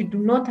because we do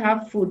not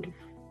have food.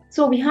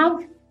 So we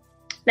have,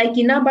 like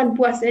in urban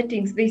poor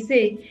settings, they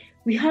say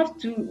we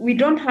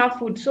don't have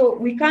food. So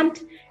we can't,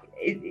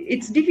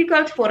 it's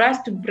difficult for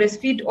us to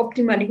breastfeed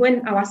optimally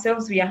when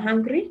ourselves we are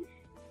hungry.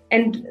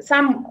 And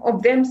some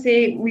of them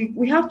say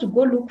we have to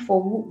go look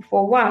for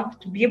work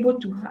to be able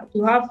to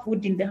have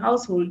food in the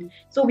household.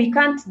 So we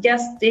can't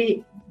just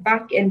stay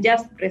back and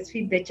just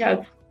breastfeed the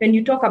child. When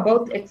you talk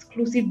about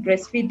exclusive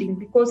breastfeeding,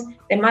 because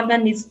the mother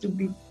needs to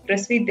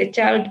breastfeed the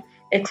child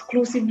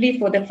exclusively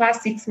for the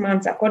first 6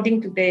 months, according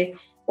to the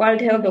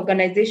World Health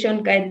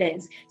Organization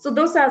guidelines. So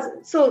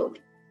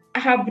I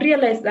have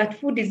realized that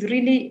food is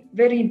really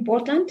very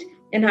important,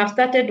 and have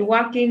started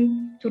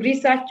working to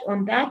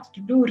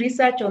do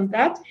research on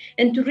that,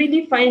 and to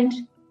really find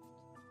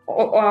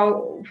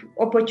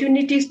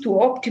opportunities to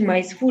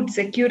optimize food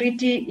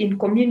security in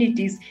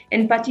communities,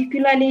 and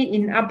particularly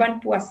in urban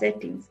poor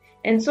settings.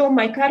 And so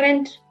my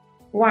current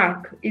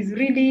work is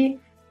really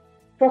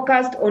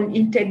focused on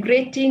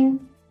integrating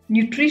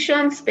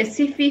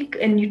nutrition-specific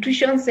and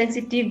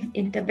nutrition-sensitive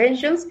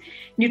interventions.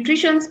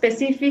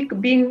 Nutrition-specific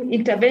being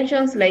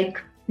interventions like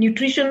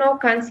nutritional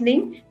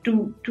counseling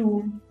to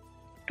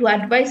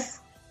advise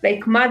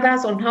like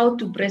mothers on how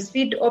to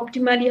breastfeed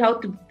optimally, how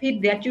to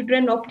feed their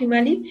children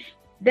optimally.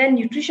 Then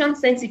nutrition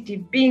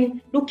sensitive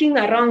being looking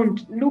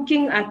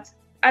at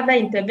other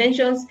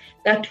interventions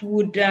that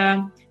would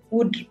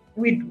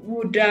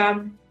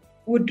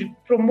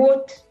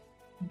promote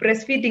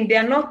breastfeeding. They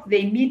are not the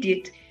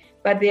immediate,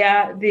 but they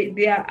are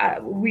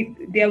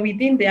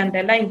within the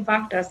underlying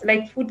factors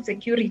like food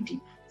security.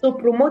 So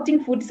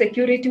promoting food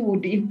security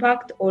would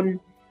impact on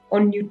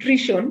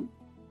nutrition.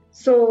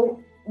 So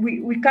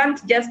we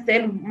can't just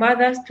tell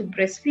mothers to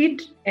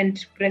breastfeed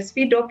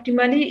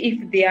optimally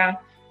if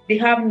they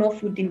have no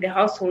food in the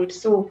household.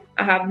 So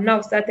I have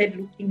now started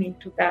looking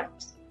into that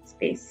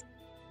space.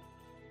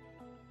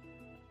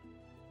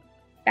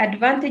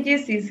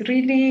 Advantages is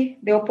really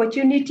the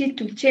opportunity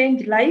to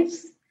change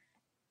lives,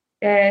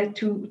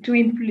 to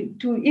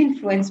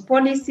influence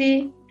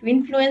policy, to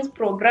influence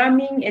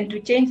programming, and to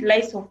change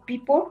lives of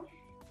people.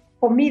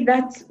 for me,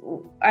 that,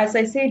 as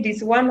I said,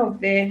 is one of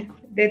the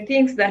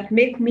things that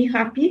make me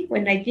happy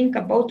when I think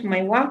about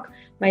my work,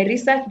 my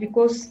research,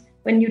 because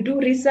when you do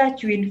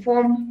research, you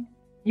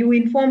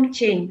inform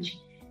change.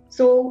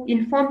 So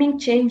informing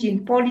change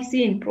in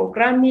policy, in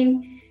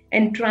programming,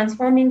 and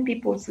transforming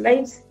people's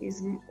lives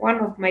is one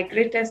of my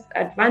greatest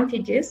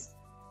advantages.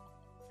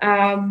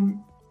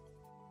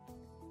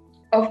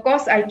 Of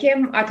course, I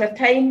came at a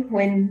time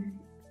when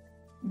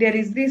there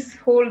is this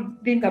whole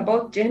thing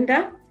about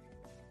gender,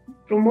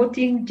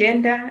 promoting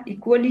gender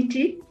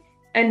equality.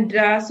 And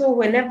so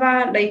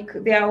whenever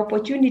there are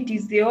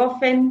opportunities, they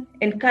often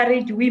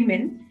encourage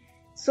women.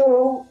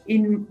 So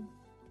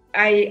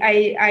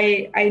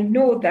I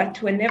know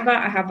that whenever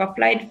I have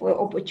applied for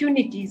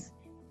opportunities,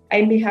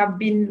 I may have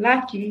been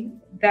lucky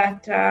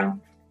that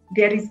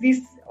there is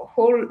this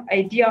whole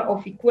idea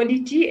of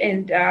equality,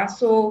 and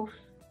so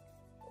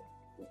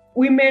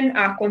women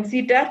are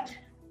considered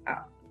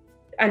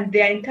and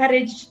they are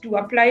encouraged to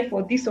apply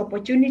for these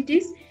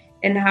opportunities,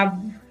 and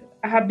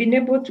have been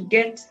able to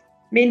get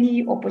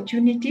many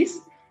opportunities.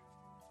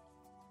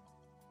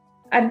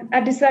 And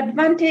a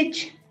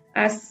disadvantage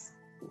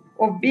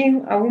of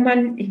being a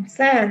woman in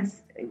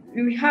science,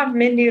 we have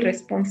many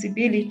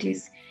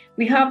responsibilities.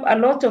 We have a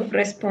lot of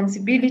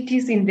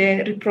responsibilities in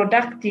the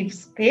reproductive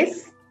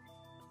space.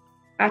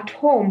 At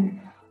home,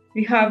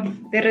 we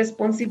have the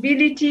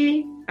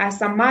responsibility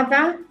as a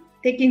mother,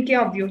 taking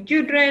care of your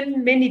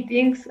children, many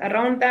things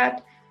around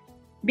that.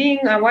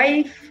 Being a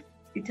wife,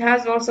 it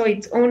has also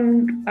its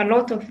own a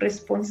lot of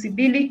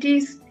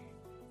responsibilities.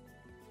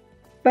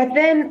 But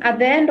then at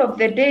the end of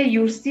the day,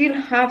 you still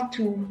have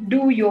to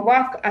do your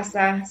work as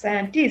a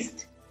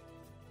scientist.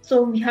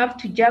 So we have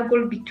to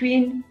juggle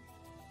between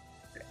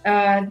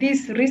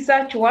this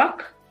research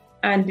work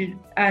and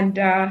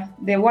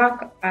the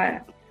work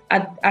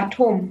at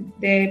home,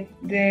 the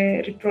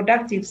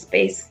reproductive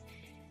space.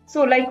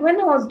 So like when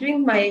I was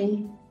doing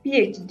my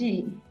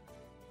PhD,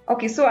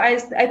 okay, so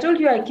I told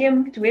you I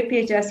came to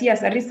APHRC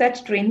as a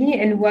research trainee,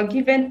 and were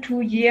given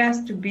 2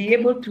 years to be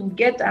able to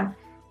get a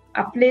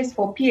place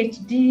for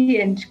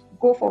PhD and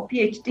go for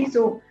PhD,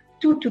 so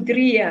 2 to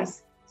 3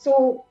 years.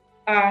 So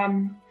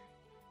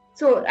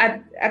so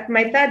at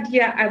my third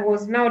year, I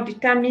was now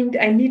determined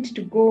I need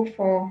to go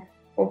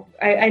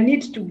I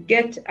need to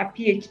get a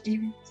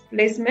PhD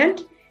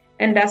placement.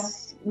 And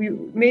as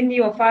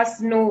many of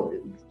us know,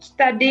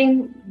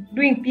 doing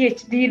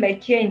PhD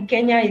like here in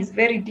Kenya is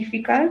very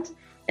difficult.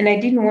 And I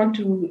didn't want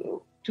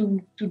to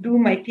do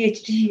my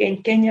PhD here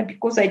in Kenya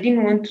because I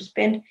didn't want to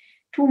spend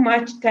too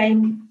much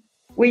time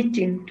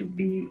waiting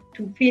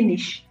to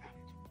finish.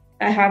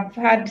 I have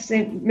had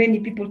many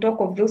people talk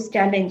of those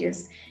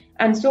challenges.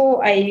 And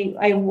so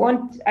I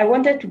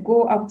wanted to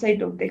go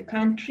outside of the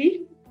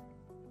country.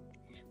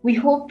 We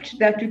hoped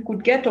that we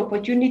could get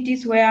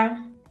opportunities where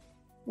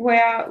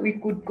we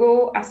could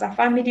go as a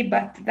family,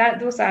 but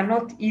those are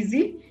not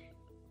easy.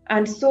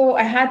 And so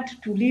I had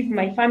to leave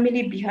my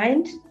family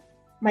behind.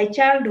 My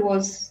child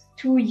was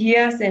 2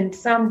 years and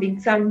some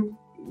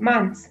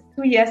months,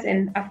 2 years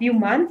and a few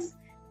months.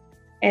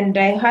 And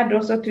I had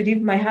also to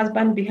leave my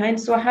husband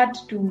behind. So I had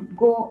to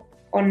go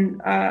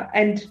on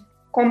and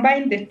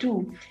combine the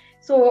two.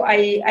 So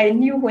I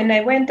knew when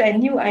I went, I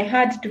knew I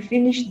had to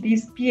finish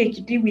this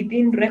PhD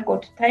within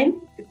record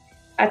time,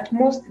 at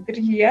most 3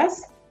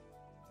 years.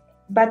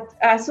 But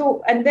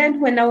and then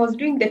when I was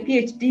doing the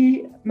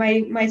PhD,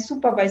 my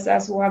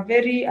supervisors were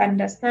very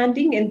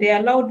understanding, and they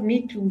allowed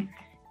me to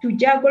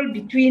juggle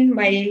between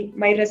my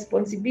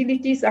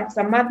responsibilities as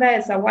a mother,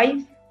 as a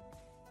wife,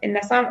 and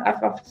as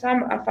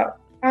a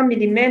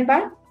family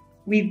member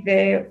with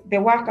the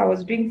work I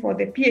was doing for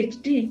the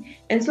PhD.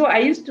 And so I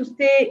used to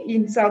stay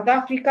in South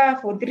Africa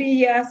for 3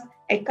 years.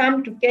 I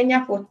come to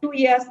Kenya for 2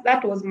 years.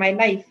 That was my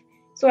life.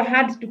 So I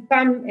had to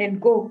come and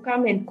go,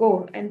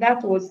 and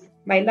that was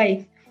my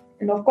life.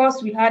 And of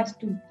course, we had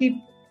to keep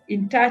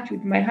in touch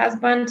with my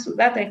husband so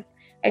that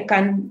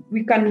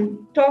we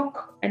can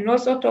talk and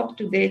also talk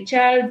to the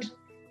child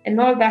and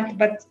all that.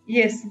 But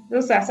yes,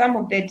 those are some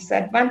of the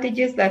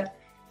disadvantages that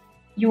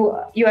you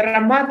are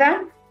a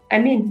mother. I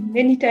mean,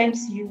 many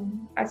times you,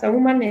 as a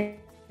woman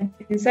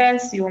in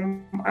science, you're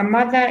a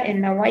mother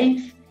and a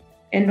wife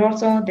and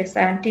also the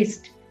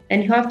scientist.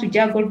 And you have to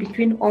juggle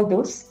between all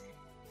those.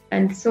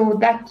 And so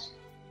that,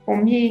 for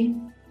me,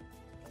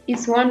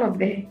 is one of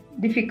the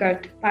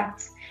difficult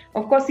parts.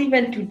 Of course,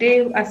 even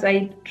today, as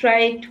I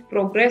try to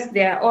progress,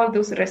 there are all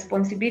those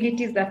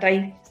responsibilities that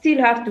I still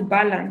have to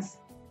balance.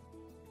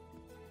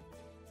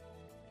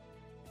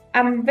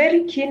 I'm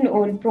very keen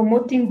on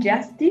promoting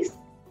justice.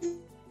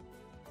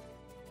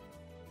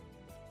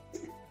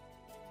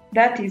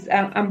 That is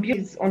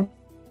on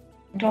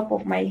top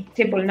of my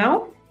table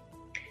now.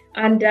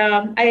 And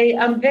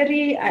I'm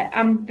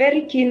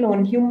very keen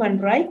on human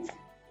rights.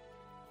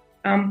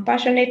 I'm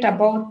passionate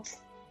about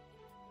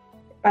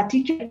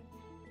particularly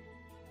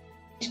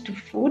to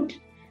food.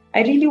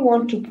 I really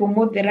want to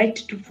promote the right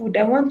to food.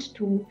 I want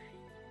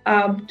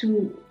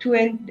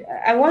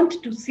I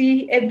want to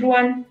see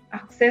everyone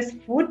access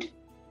food.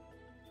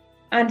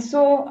 And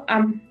so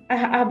I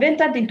have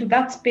entered into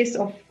that space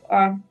of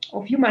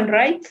human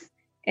rights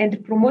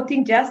and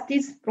promoting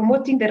justice,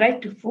 promoting the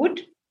right to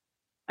food.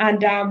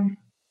 And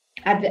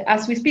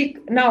as we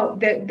speak now,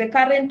 the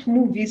current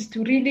move is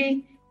to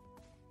really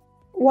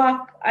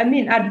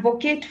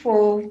advocate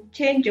for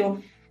change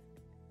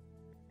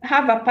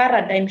have a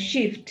paradigm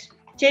shift,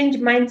 change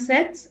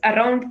mindsets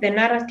around the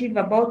narrative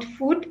about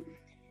food.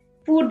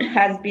 Food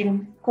has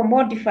been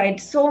commodified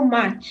so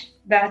much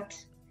that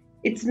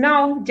it's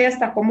now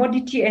just a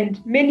commodity,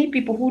 and many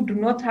people who do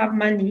not have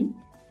money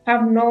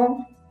have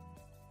no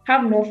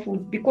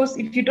food, because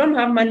if you don't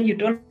have money, you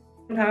don't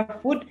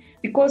have food,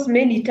 because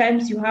many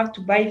times you have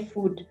to buy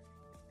food.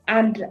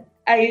 And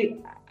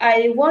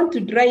I want to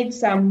drive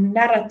some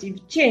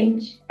narrative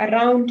change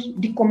around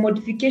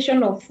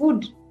decommodification of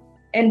food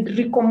and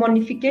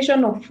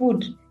recommodification of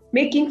food,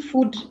 making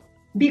food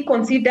be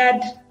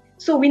considered.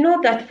 So we know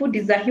that food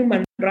is a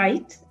human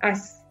right,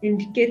 as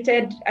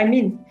indicated,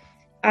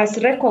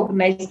 as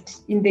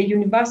recognized in the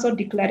Universal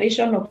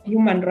Declaration of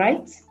Human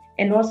Rights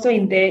and also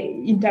in the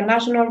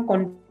international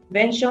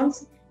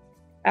conventions,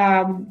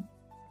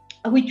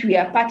 which we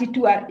are party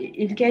to.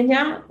 In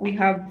Kenya, we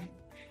have,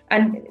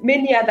 and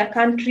many other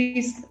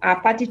countries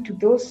are party to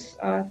those,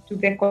 to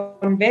the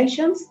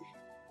conventions.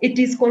 It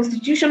is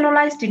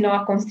constitutionalized in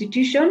our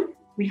constitution.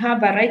 We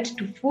have a right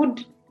to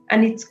food,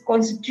 and it's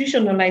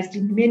constitutionalized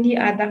in many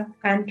other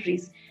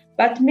countries.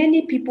 But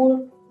many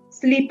people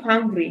sleep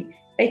hungry.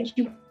 Like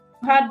you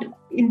heard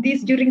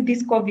during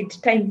this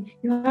COVID time,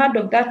 you heard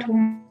of that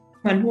woman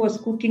who was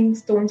cooking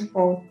stones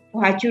for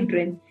her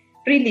children.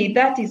 Really,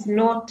 that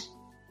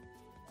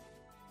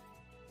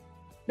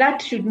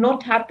should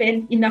not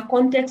happen in a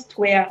context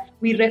where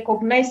we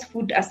recognize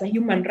food as a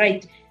human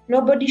right.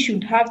 Nobody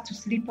should have to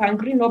sleep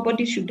hungry.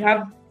 Nobody should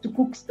have to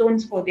cook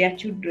stones for their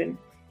children.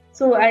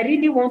 So I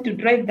really want to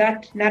drive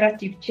that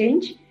narrative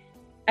change.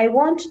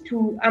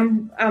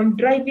 I'm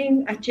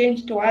driving a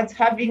change towards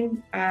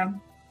having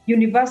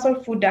universal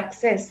food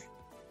access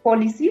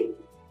policy,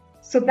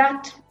 so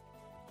that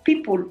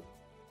people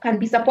can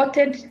be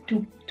supported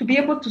to be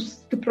able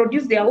to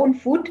produce their own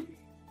food.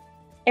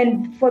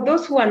 And for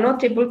those who are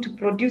not able to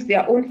produce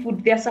their own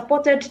food, they are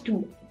supported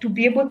to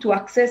be able to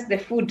access the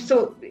food.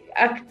 So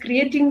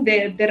creating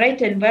the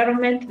right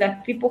environment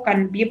that people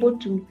can be able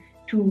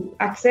to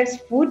access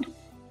food.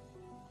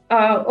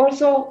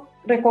 Also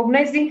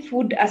recognizing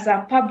food as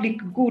a public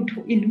good,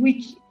 in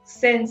which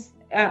sense,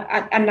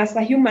 and as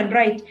a human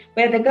right,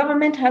 where the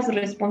government has a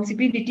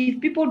responsibility.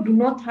 If people do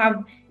not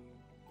have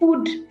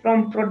food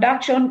from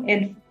production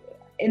and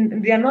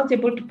they are not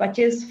able to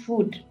purchase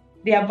food,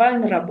 they are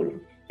vulnerable.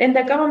 Then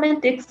the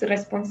government takes the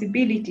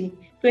responsibility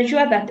to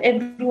ensure that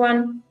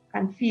everyone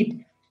can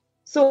feed.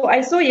 So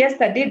I saw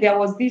yesterday there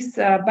was this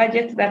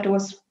budget that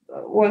was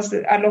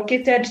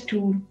allocated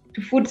to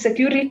food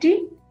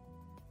security,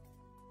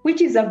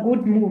 which is a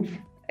good move.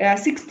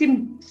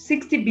 60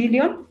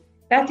 billion,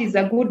 that is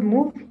a good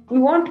move. We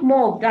want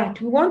more of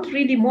that. We want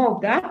really more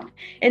of that,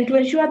 and to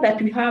ensure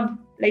that we have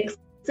like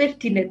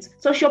safety nets,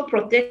 social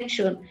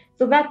protection,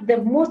 so that the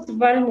most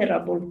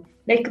vulnerable,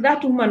 like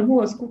that woman who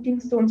was cooking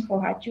stones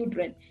for her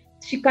children,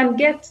 she can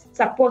get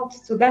support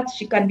so that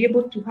she can be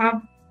able to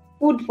have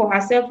food for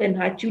herself and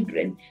her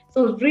children.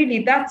 So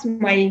really, that's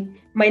my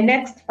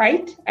next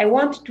fight. I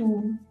want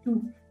to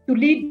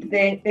lead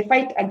the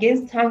fight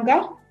against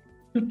hunger,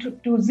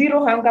 to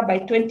zero hunger by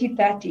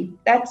 2030.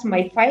 That's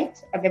my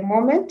fight at the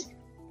moment.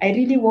 I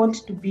really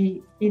want to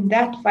be in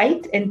that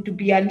fight and to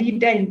be a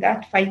leader in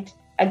that fight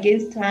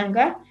against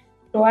hunger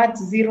towards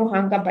zero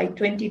hunger by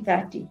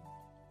 2030,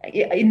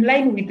 in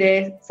line with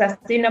the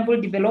Sustainable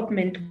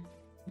Development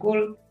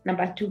Goal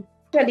number 2.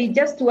 Actually,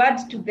 just to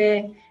add to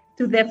the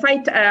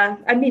fight,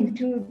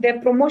 to the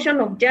promotion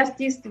of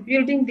justice, to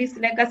building this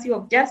legacy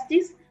of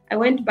justice, I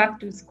went back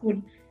to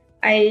school.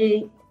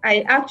 I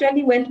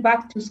actually went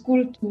back to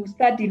school to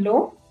study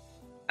law,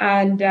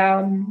 and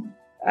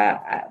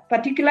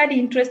particularly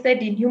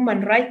interested in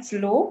human rights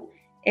law.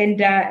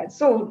 And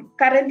so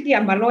currently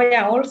I'm a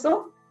lawyer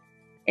also.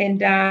 And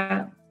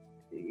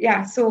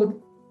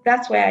so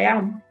that's where I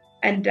am.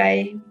 And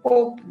I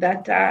hope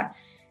that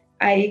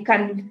I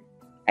can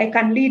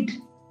lead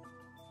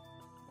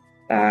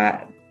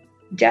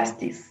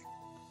justice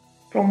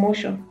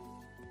promotion.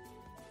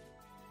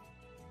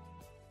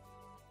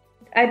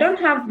 I don't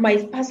have my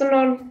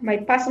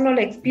personal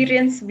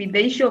experience with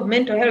the issue of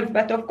mental health,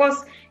 but of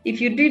course, if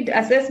you did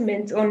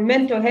assessments on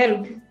mental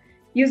health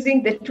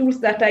using the tools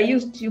that I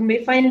used, you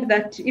may find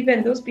that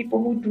even those people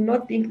who do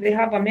not think they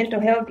have a mental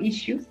health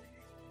issue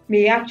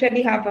may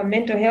actually have a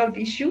mental health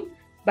issue.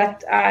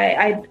 But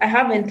I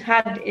haven't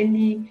had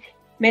any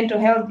mental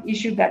health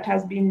issue that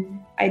has been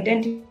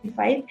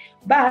identified.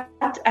 But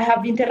I have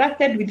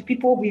interacted with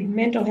people with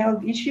mental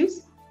health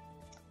issues.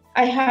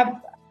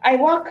 I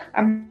work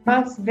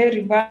amongst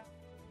very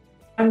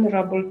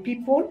vulnerable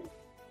people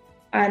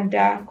and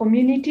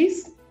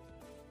communities,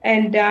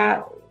 and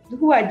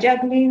who are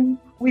juggling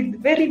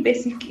with very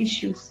basic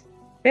issues.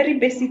 The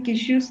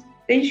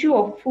issue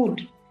of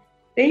food,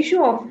 the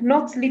issue of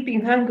not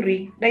sleeping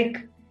hungry.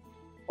 Like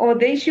or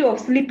the issue of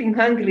sleeping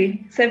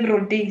hungry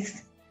several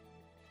days.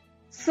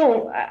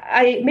 So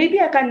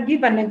maybe I can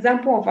give an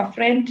example of a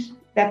friend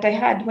that I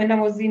had when I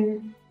was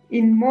in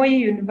Moi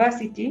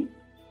University.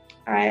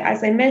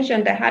 As I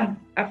mentioned, I had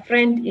a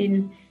friend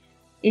in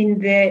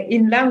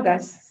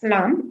Langas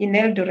slum in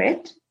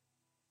Eldoret.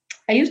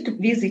 I used to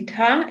visit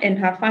her and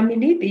her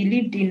family. They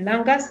lived in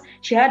Langas.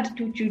 She had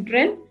 2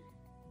 children,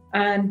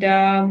 and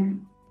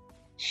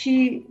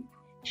she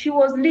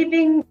was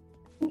living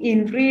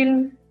in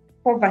real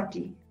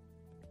poverty.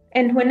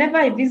 And whenever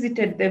I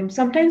visited them,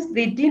 sometimes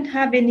they didn't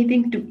have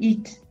anything to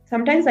eat.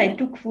 Sometimes I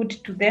took food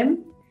to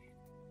them.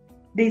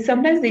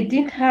 Sometimes they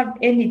didn't have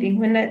anything.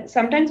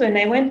 Sometimes when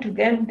I went to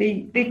them,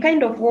 they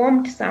kind of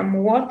warmed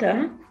some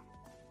water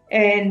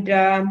and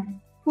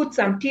put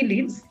some tea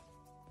leaves,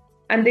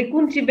 and they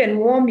couldn't even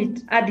warm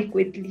it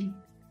adequately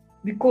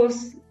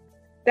because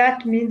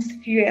that means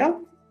fuel.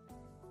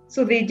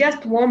 So they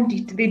just warmed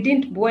it. They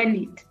didn't boil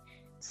it.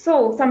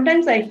 So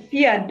sometimes I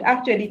feared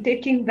actually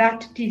taking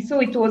that tea. So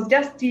it was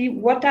just tea,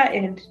 water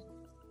and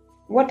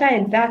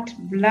that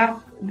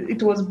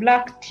it was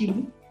black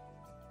tea.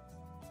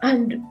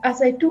 And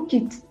as I took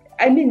it,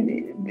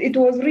 it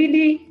was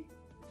really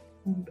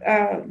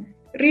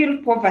real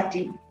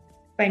poverty,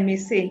 if I may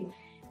say.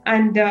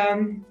 And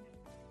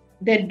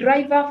the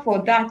driver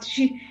for that,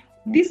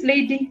 this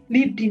lady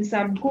lived in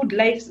some good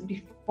lives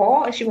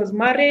before. She was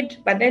married,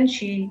 but then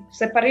she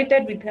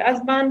separated with her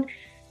husband,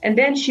 and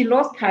then she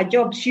lost her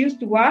job. She used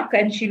to work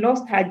and she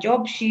lost her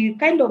job. She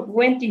kind of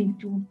went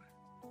into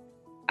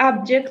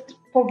abject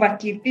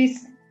poverty,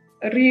 this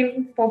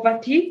real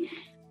poverty,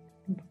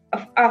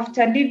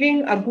 after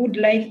living a good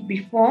life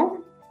before.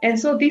 And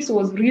so this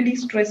was really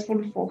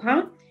stressful for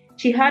her.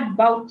 She had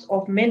bouts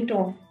of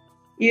mental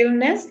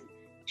illness.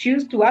 She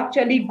used to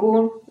actually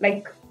go,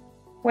 like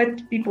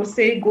what people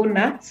say, go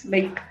nuts.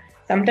 Like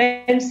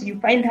sometimes you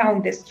find her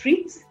on the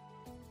streets.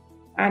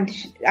 And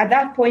at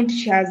that point,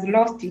 she has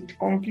lost it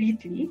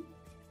completely.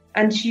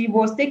 And she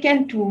was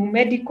taken to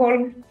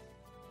mental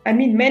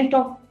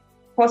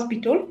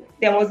hospital.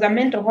 There was a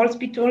mental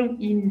hospital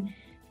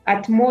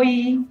at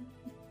Moi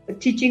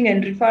Teaching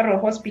and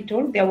Referral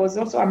Hospital. There was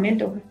also a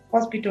mental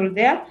hospital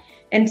there.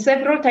 And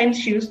several times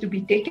she used to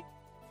be taken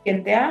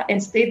there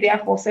and stay there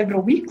for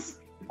several weeks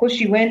because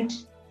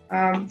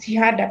she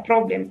had a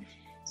problem.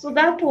 So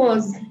that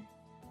was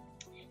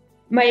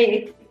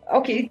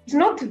it's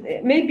not,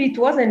 maybe it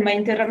wasn't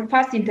my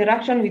first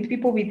interaction with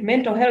people with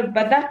mental health,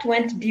 but that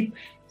went deep.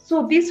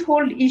 So this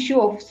whole issue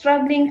of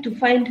struggling to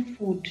find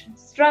food,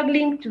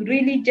 struggling to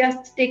really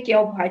just take care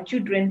of her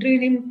children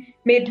really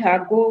made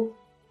her go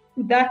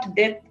to that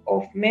depth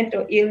of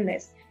mental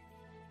illness.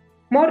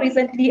 More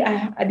recently,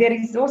 there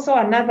is also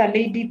another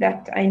lady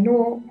that I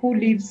know who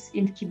lives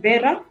in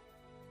Kibera.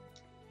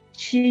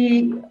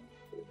 She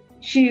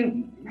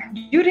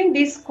during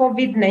this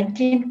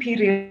COVID-19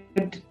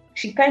 period,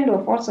 she kind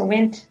of also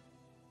went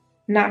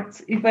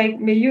nuts, if I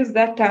may use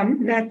that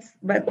term, nuts.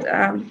 But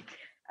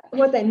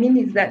what I mean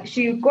is that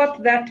she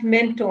got that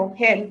mental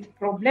health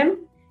problem.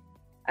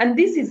 And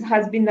this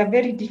has been a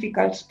very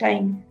difficult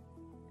time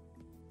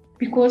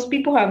because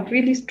people have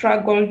really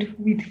struggled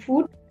with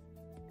food,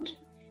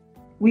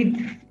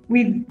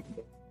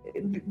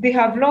 they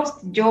have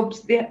lost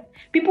jobs.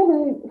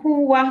 People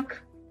who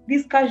work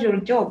these casual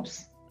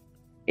jobs,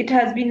 it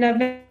has been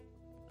a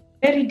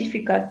very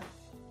difficult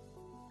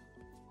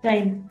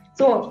time.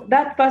 So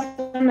that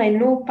person I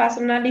know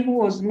personally who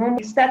was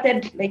normally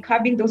started like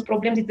having those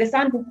problems. It's the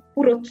son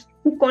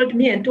who called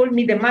me and told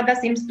me the mother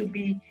seems to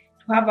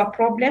have a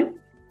problem,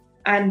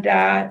 and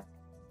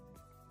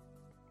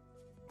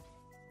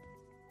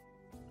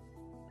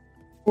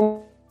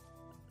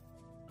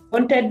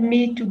wanted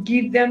me to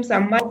give them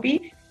some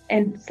money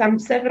and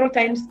several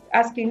times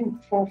asking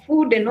for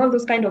food and all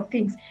those kind of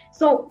things.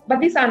 So,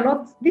 but this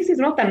is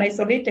not an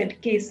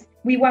isolated case.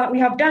 We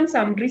have done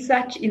some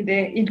research in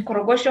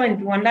Korogosho and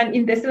Rwanda,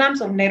 in the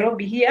slums of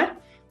Nairobi here,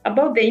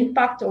 about the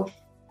impact of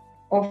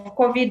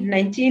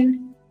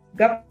COVID-19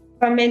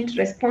 government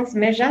response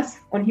measures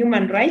on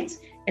human rights,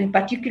 and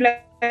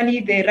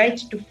particularly the right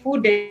to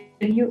food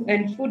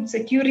and food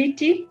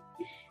security.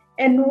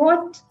 And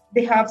what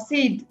they have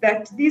said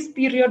that this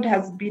period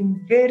has been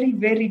very,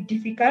 very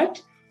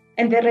difficult,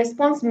 and the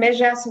response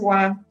measures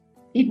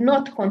did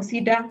not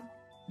consider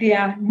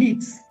their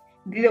needs.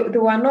 They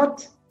were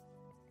not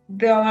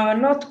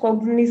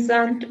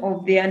cognizant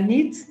of their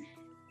needs.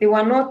 They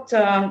were not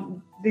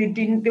aligned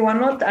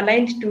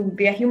to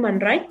their human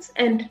rights.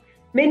 And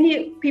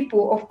many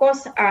people, of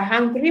course, are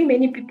hungry.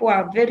 Many people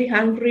are very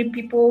hungry.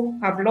 People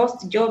have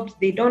lost jobs.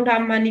 They don't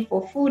have money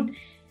for food.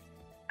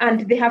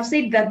 And they have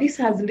said that this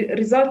has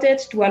resulted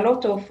to a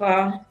lot of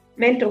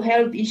mental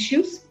health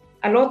issues,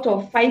 a lot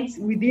of fights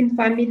within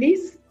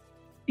families,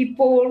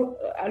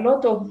 a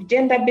lot of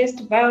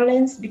gender-based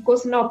violence,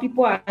 because now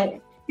people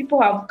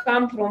have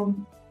come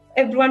from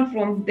everyone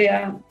from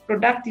their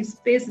productive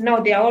space.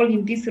 Now they are all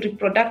in this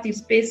reproductive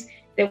space.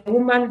 The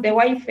woman, the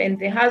wife, and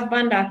the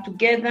husband are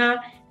together,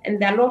 and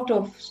there are a lot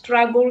of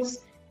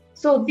struggles.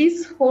 So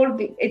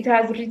it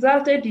has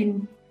resulted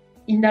in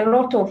in a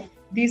lot of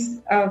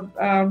these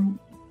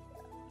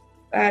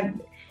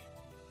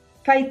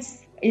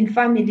fights in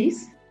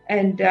families,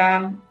 and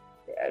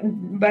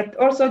but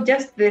also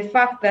just the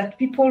fact that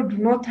people do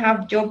not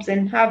have jobs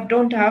and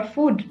don't have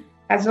food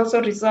has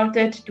also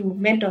resulted to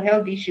mental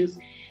health issues.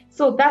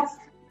 So that's,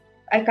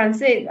 I can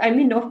say, I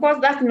mean, of course,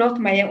 that's not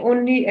my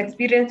only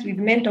experience with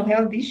mental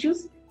health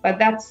issues, but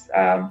that's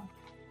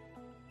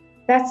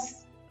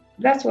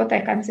what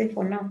I can say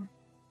for now.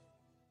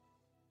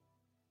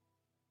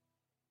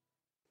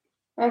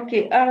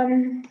 Okay,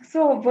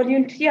 so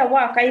volunteer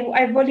work.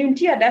 I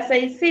volunteered, as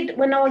I said,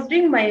 when I was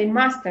doing my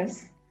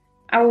master's.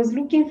 I was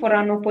looking for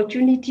an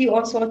opportunity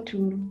also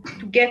to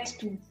get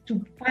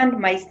to fund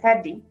my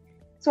study.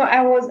 So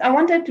I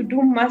wanted to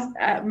do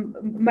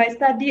my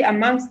study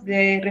amongst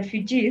the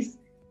refugees,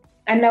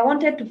 and I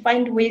wanted to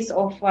find ways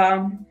of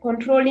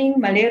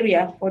controlling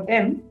malaria for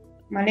them.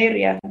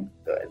 Malaria.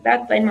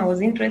 That time I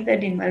was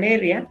interested in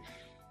malaria,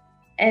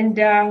 and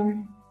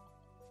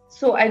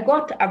so I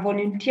got a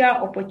volunteer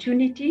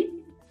opportunity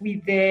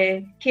with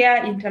the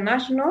Care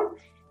International.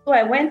 So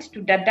I went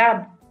to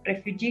Dadaab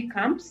refugee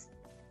camps,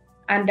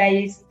 and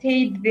I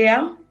stayed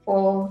there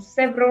for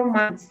several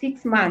months,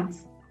 6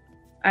 months.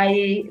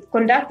 I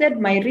conducted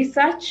my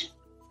research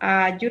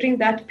during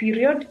that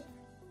period.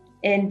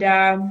 And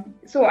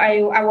so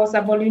I was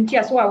a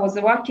volunteer. So I was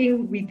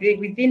working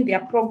within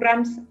their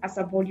programs as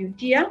a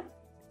volunteer.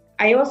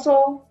 I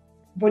also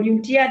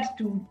volunteered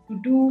to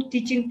do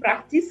teaching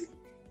practice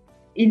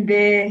in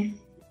the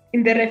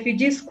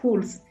refugee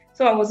schools.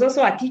 So I was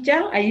also a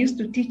teacher. I used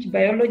to teach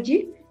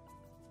biology.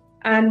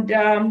 And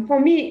for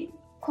me,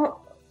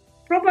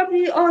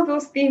 probably all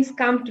those things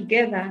come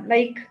together.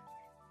 Like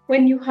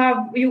when you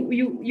have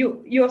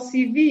your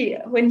CV,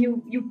 when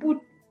you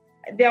put,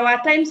 there were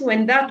times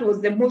when that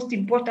was the most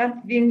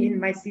important thing in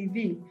my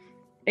CV.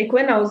 Like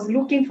when I was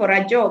looking for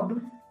a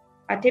job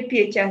at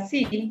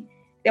APHRC,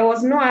 there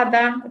was no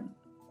other.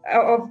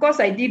 Of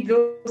course, I did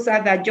those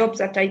other jobs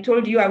that I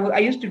told you. I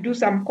used to do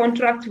some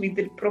contracts with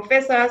the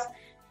professors.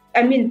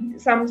 I mean,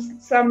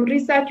 some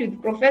research with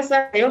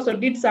professors. I also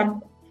did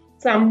some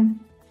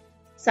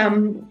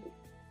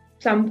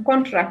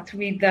contract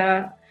with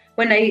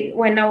when I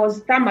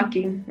was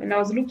tamarking, when I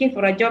was looking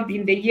for a job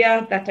in the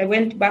year that I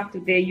went back to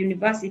the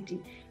university.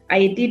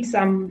 I did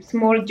some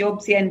small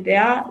jobs here and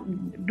there,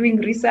 doing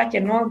research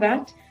and all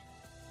that.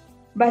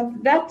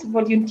 But that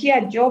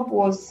volunteer job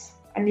was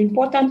an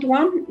important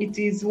one. It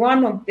is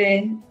one of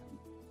the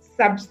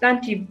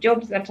substantive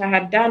jobs that I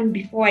had done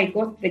before I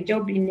got the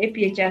job in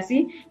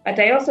APHRC. But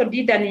I also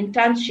did an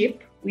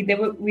internship with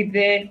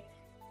the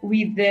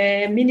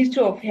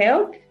Ministry of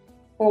Health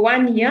for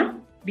 1 year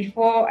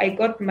before I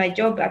got my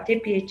job at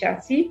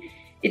APHRC.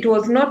 It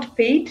was not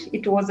paid.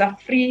 It was a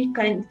free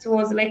kind. It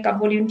was like a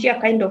volunteer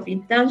kind of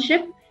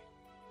internship.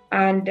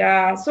 And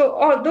so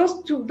all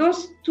those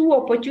two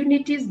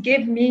opportunities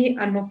gave me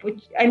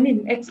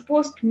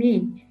exposed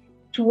me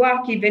to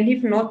work, even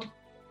if not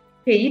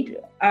paid.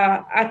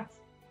 At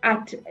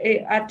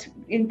Care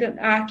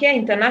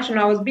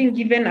International, I was being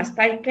given a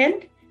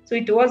stipend, so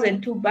it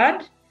wasn't too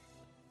bad,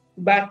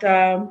 but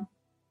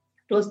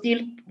it was still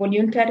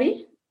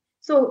voluntary.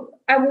 So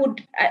we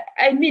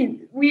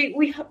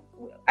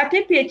at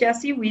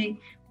APHRC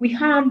we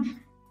have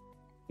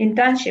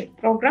internship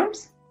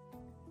programs.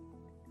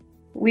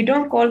 We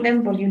don't call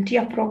them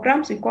volunteer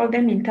programs, we call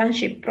them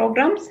internship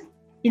programs.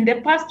 In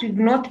the past, we've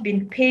not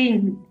been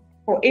paying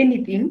for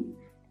anything.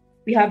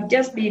 We have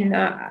just been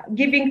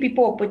giving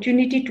people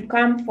opportunity to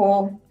come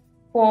for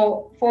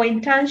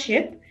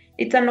internship.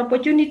 It's an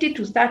opportunity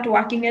to start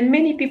working, and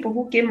many people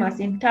who came as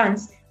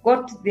interns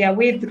got their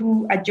way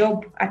through a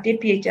job at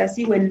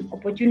APHRC when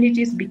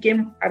opportunities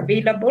became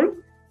available.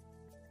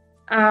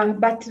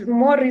 But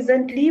more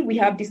recently, we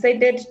have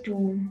decided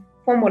to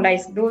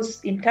formalize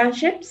those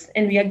internships,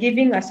 and we are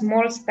giving a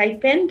small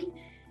stipend.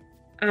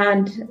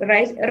 And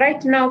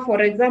right now,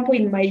 for example,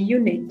 in my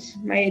unit,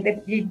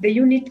 the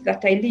unit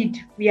that I lead,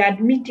 we are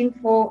admitting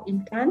 4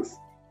 interns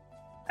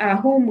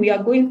whom we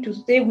are going to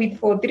stay with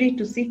for 3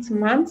 to 6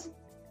 months.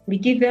 We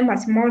give them a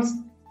small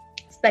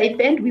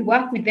stipend. We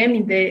work with them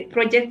in the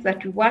projects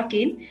that we work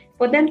in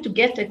for them to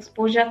get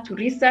exposure to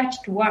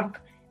research, to work.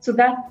 So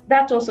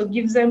that also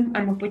gives them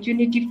an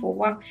opportunity for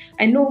work.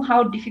 I know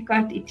how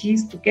difficult it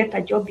is to get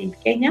a job in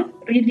Kenya,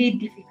 really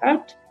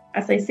difficult.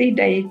 As I said,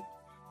 I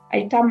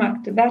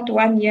tamarked that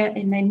 1 year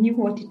and I knew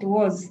what it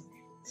was.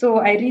 So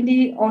I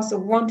really also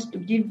want to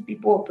give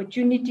people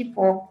opportunity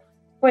for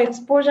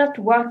exposure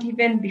to work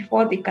even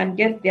before they can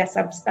get their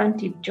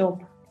substantive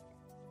job.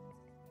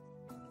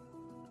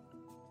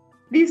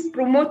 This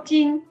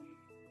promoting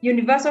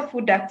universal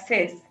food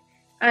access.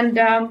 And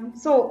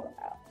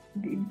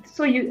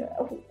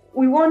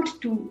we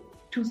want to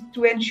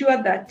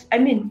ensure that,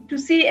 to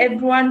see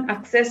everyone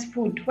access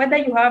food, whether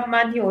you have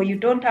money or you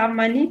don't have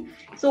money.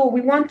 So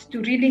we want to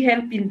really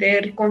help in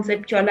the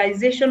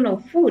reconceptualization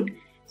of food,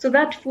 so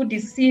that food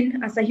is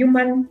seen as a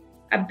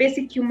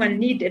basic human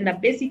need and a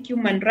basic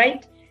human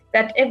right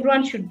that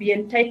everyone should be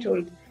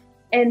entitled.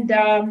 And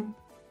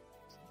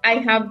I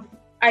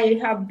I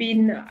have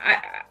been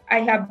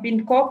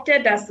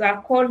co-opted as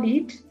a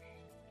co-lead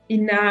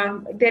in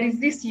there is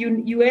this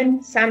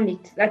UN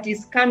summit that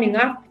is coming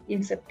up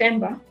in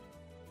September,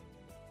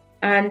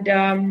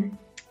 and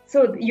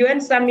so the UN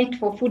Summit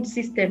for Food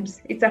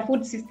Systems. It's a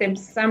food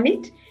systems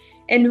summit,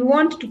 and we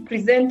want to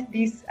present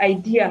this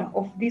idea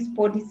of this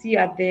policy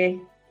at the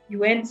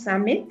UN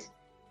Summit.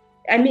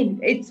 I mean,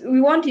 we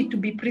want it to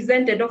be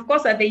presented. Of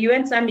course, at the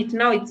UN Summit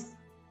now,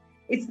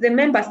 it's the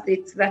member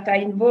states that are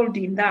involved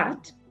in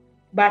that,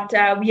 but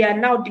we are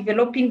now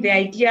developing the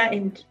idea,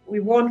 and we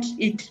want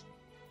it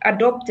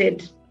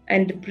adopted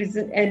and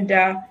presented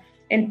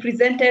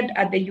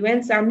at the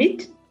UN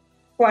Summit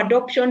for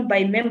adoption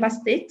by member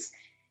states.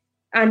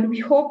 And we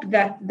hope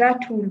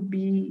that will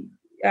be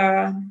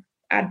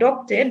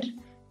adopted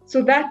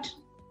so that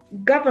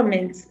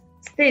governments,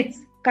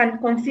 states can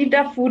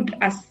consider food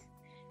as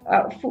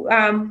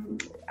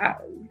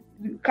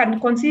can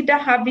consider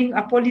having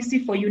a policy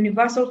for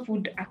universal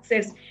food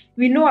access.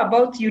 We know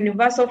about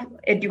universal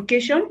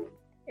education.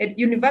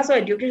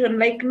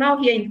 Like now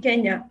here in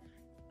Kenya,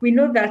 we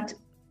know that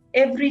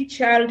every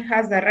child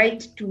has a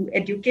right to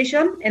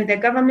education, and the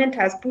government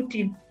has put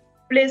in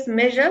place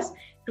measures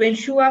to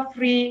ensure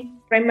free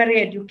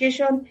primary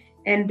education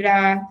and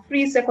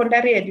free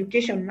secondary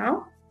education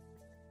now.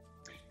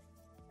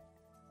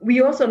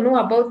 We also know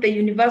about the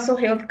universal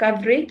health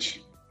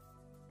coverage.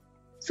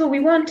 So we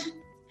want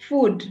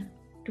food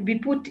to be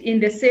put in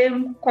the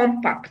same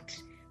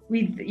compact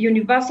with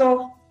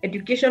universal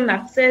education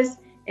access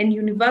and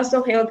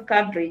universal health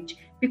coverage,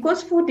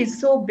 because food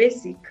is so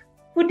basic.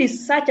 Food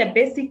is such a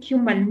basic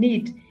human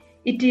need.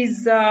 It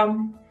is a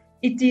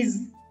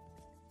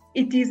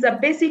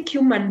basic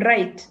human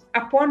right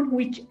upon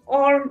which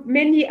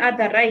many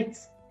other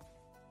rights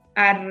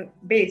are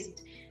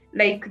based.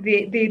 Like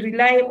they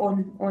rely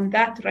on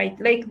that right.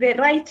 Like the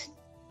right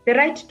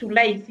to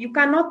life. You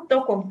cannot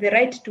talk of the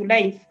right to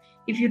life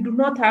if you do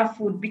not have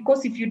food,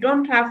 because if you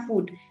don't have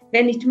food,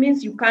 then it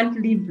means you can't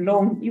live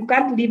long. You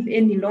can't live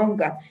any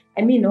longer.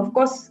 I mean, of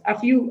course,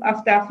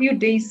 after a few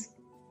days,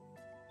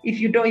 if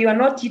you are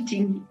not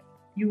eating,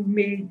 you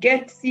may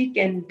get sick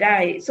and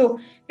die. So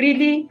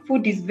really,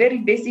 food is very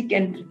basic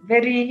and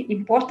very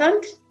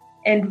important,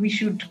 and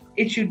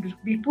it should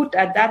be put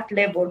at that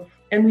level.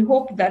 And we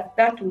hope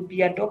that will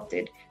be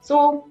adopted.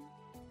 So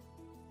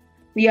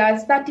we are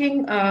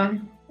starting.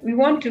 We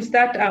want to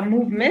start a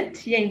movement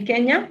here in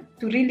Kenya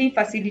to really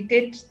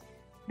facilitate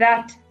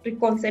that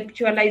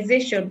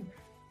reconceptualization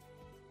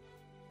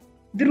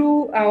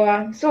through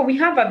so we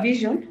have a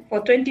vision for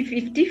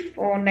 2050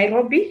 for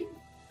Nairobi,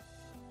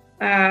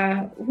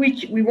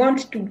 which we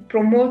want to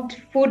promote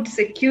food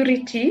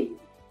security,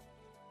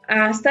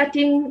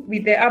 starting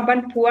with the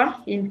urban poor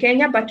in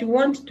Kenya, but we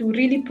want to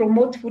really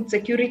promote food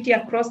security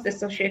across the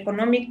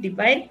socioeconomic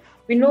divide.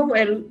 We know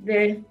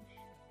the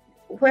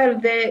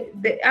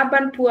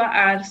urban poor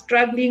are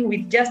struggling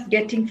with just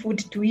getting food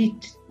to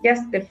eat,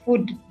 just the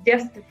food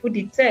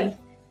itself.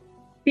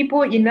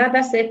 People in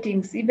other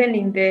settings, even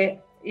in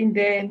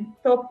the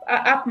top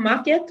up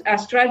market, are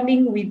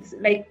struggling with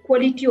like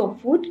quality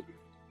of food,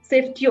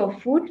 safety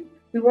of food.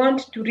 We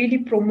want to really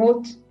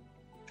promote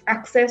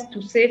access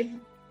to safe,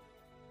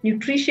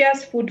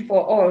 nutritious food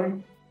for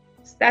all,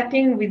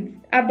 starting with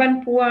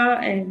urban poor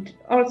and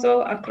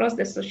also across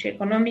the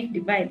socioeconomic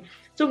divide.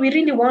 So we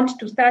really want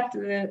to start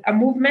a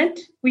movement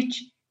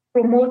which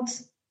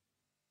promotes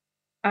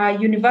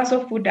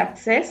universal food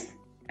access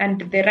and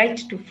the right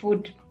to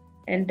food.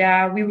 And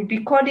we will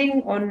be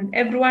calling on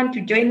everyone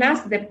to join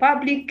us, the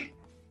public,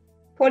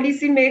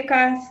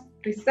 policymakers,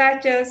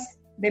 researchers,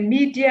 the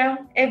media,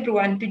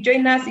 everyone to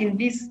join us in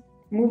this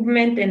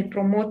movement and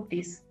promote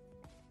this.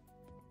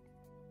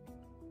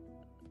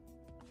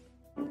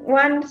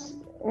 One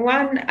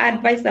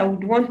advice I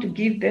would want to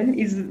give them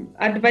is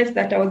advice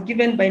that I was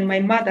given by my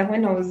mother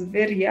when I was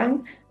very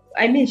young.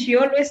 I mean, she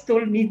always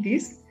told me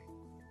this.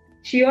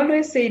 She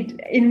always said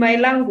in my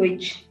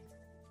language,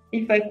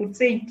 if I could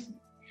say it,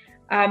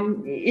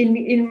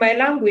 in my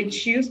language,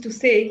 she used to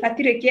say, and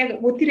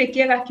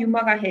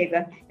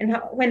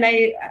when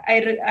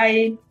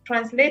I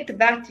translate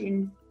that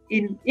in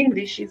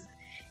English, is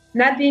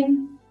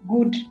nothing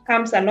good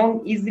comes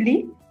along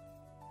easily.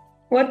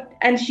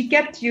 And she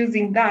kept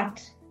using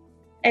that.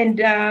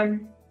 And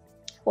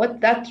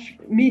what that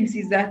means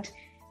is that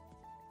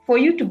for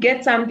you to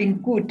get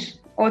something good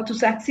or to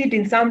succeed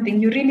in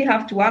something, you really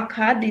have to work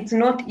hard. It's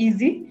not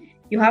easy.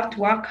 You have to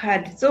work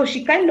hard. So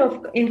she kind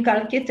of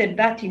inculcated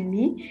that in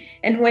me.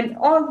 And when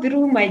all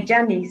through my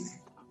journeys,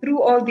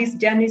 through all these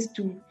journeys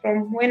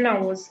from when I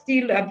was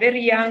still a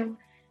very young,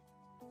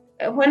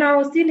 when I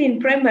was still in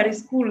primary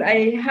school,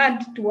 I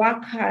had to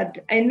work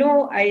hard. I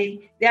know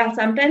there are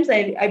sometimes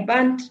I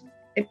burnt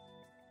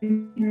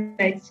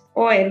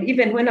oil,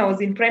 even when I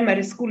was in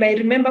primary school. I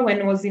remember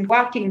when I was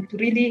working to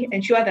really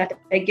ensure that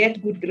I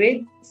get good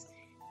grades.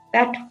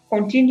 That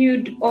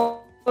continued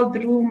all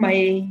through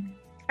my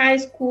high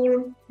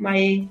school,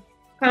 my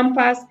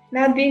campus.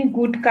 Nothing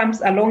good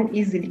comes along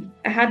easily.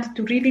 I had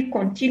to really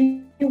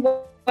continue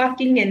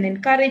working and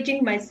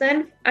encouraging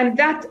myself. And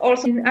that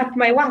also at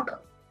my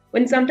work.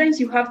 When sometimes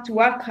you have to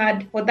work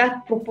hard for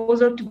that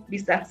proposal to be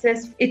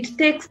successful, it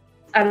takes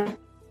a lot of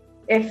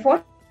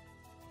effort.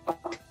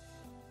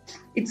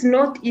 It's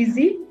not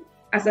easy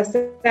as a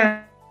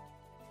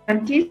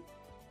scientist.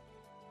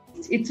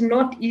 It's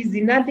not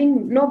easy.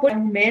 Nobody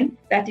meant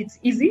that it's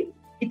easy.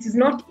 It is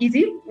not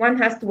easy. One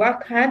has to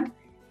work hard.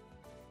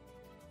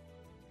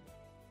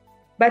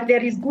 But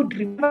there is good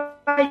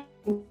reward.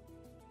 You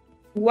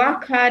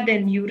work hard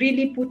and you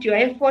really put your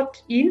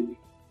effort in,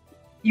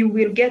 you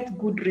will get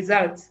good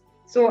results.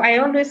 So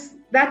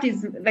that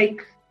is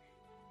like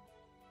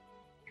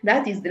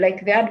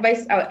the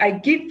advice I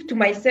give to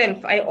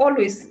myself. I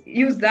always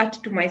use that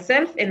to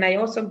myself, and I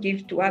also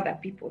give to other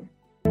people.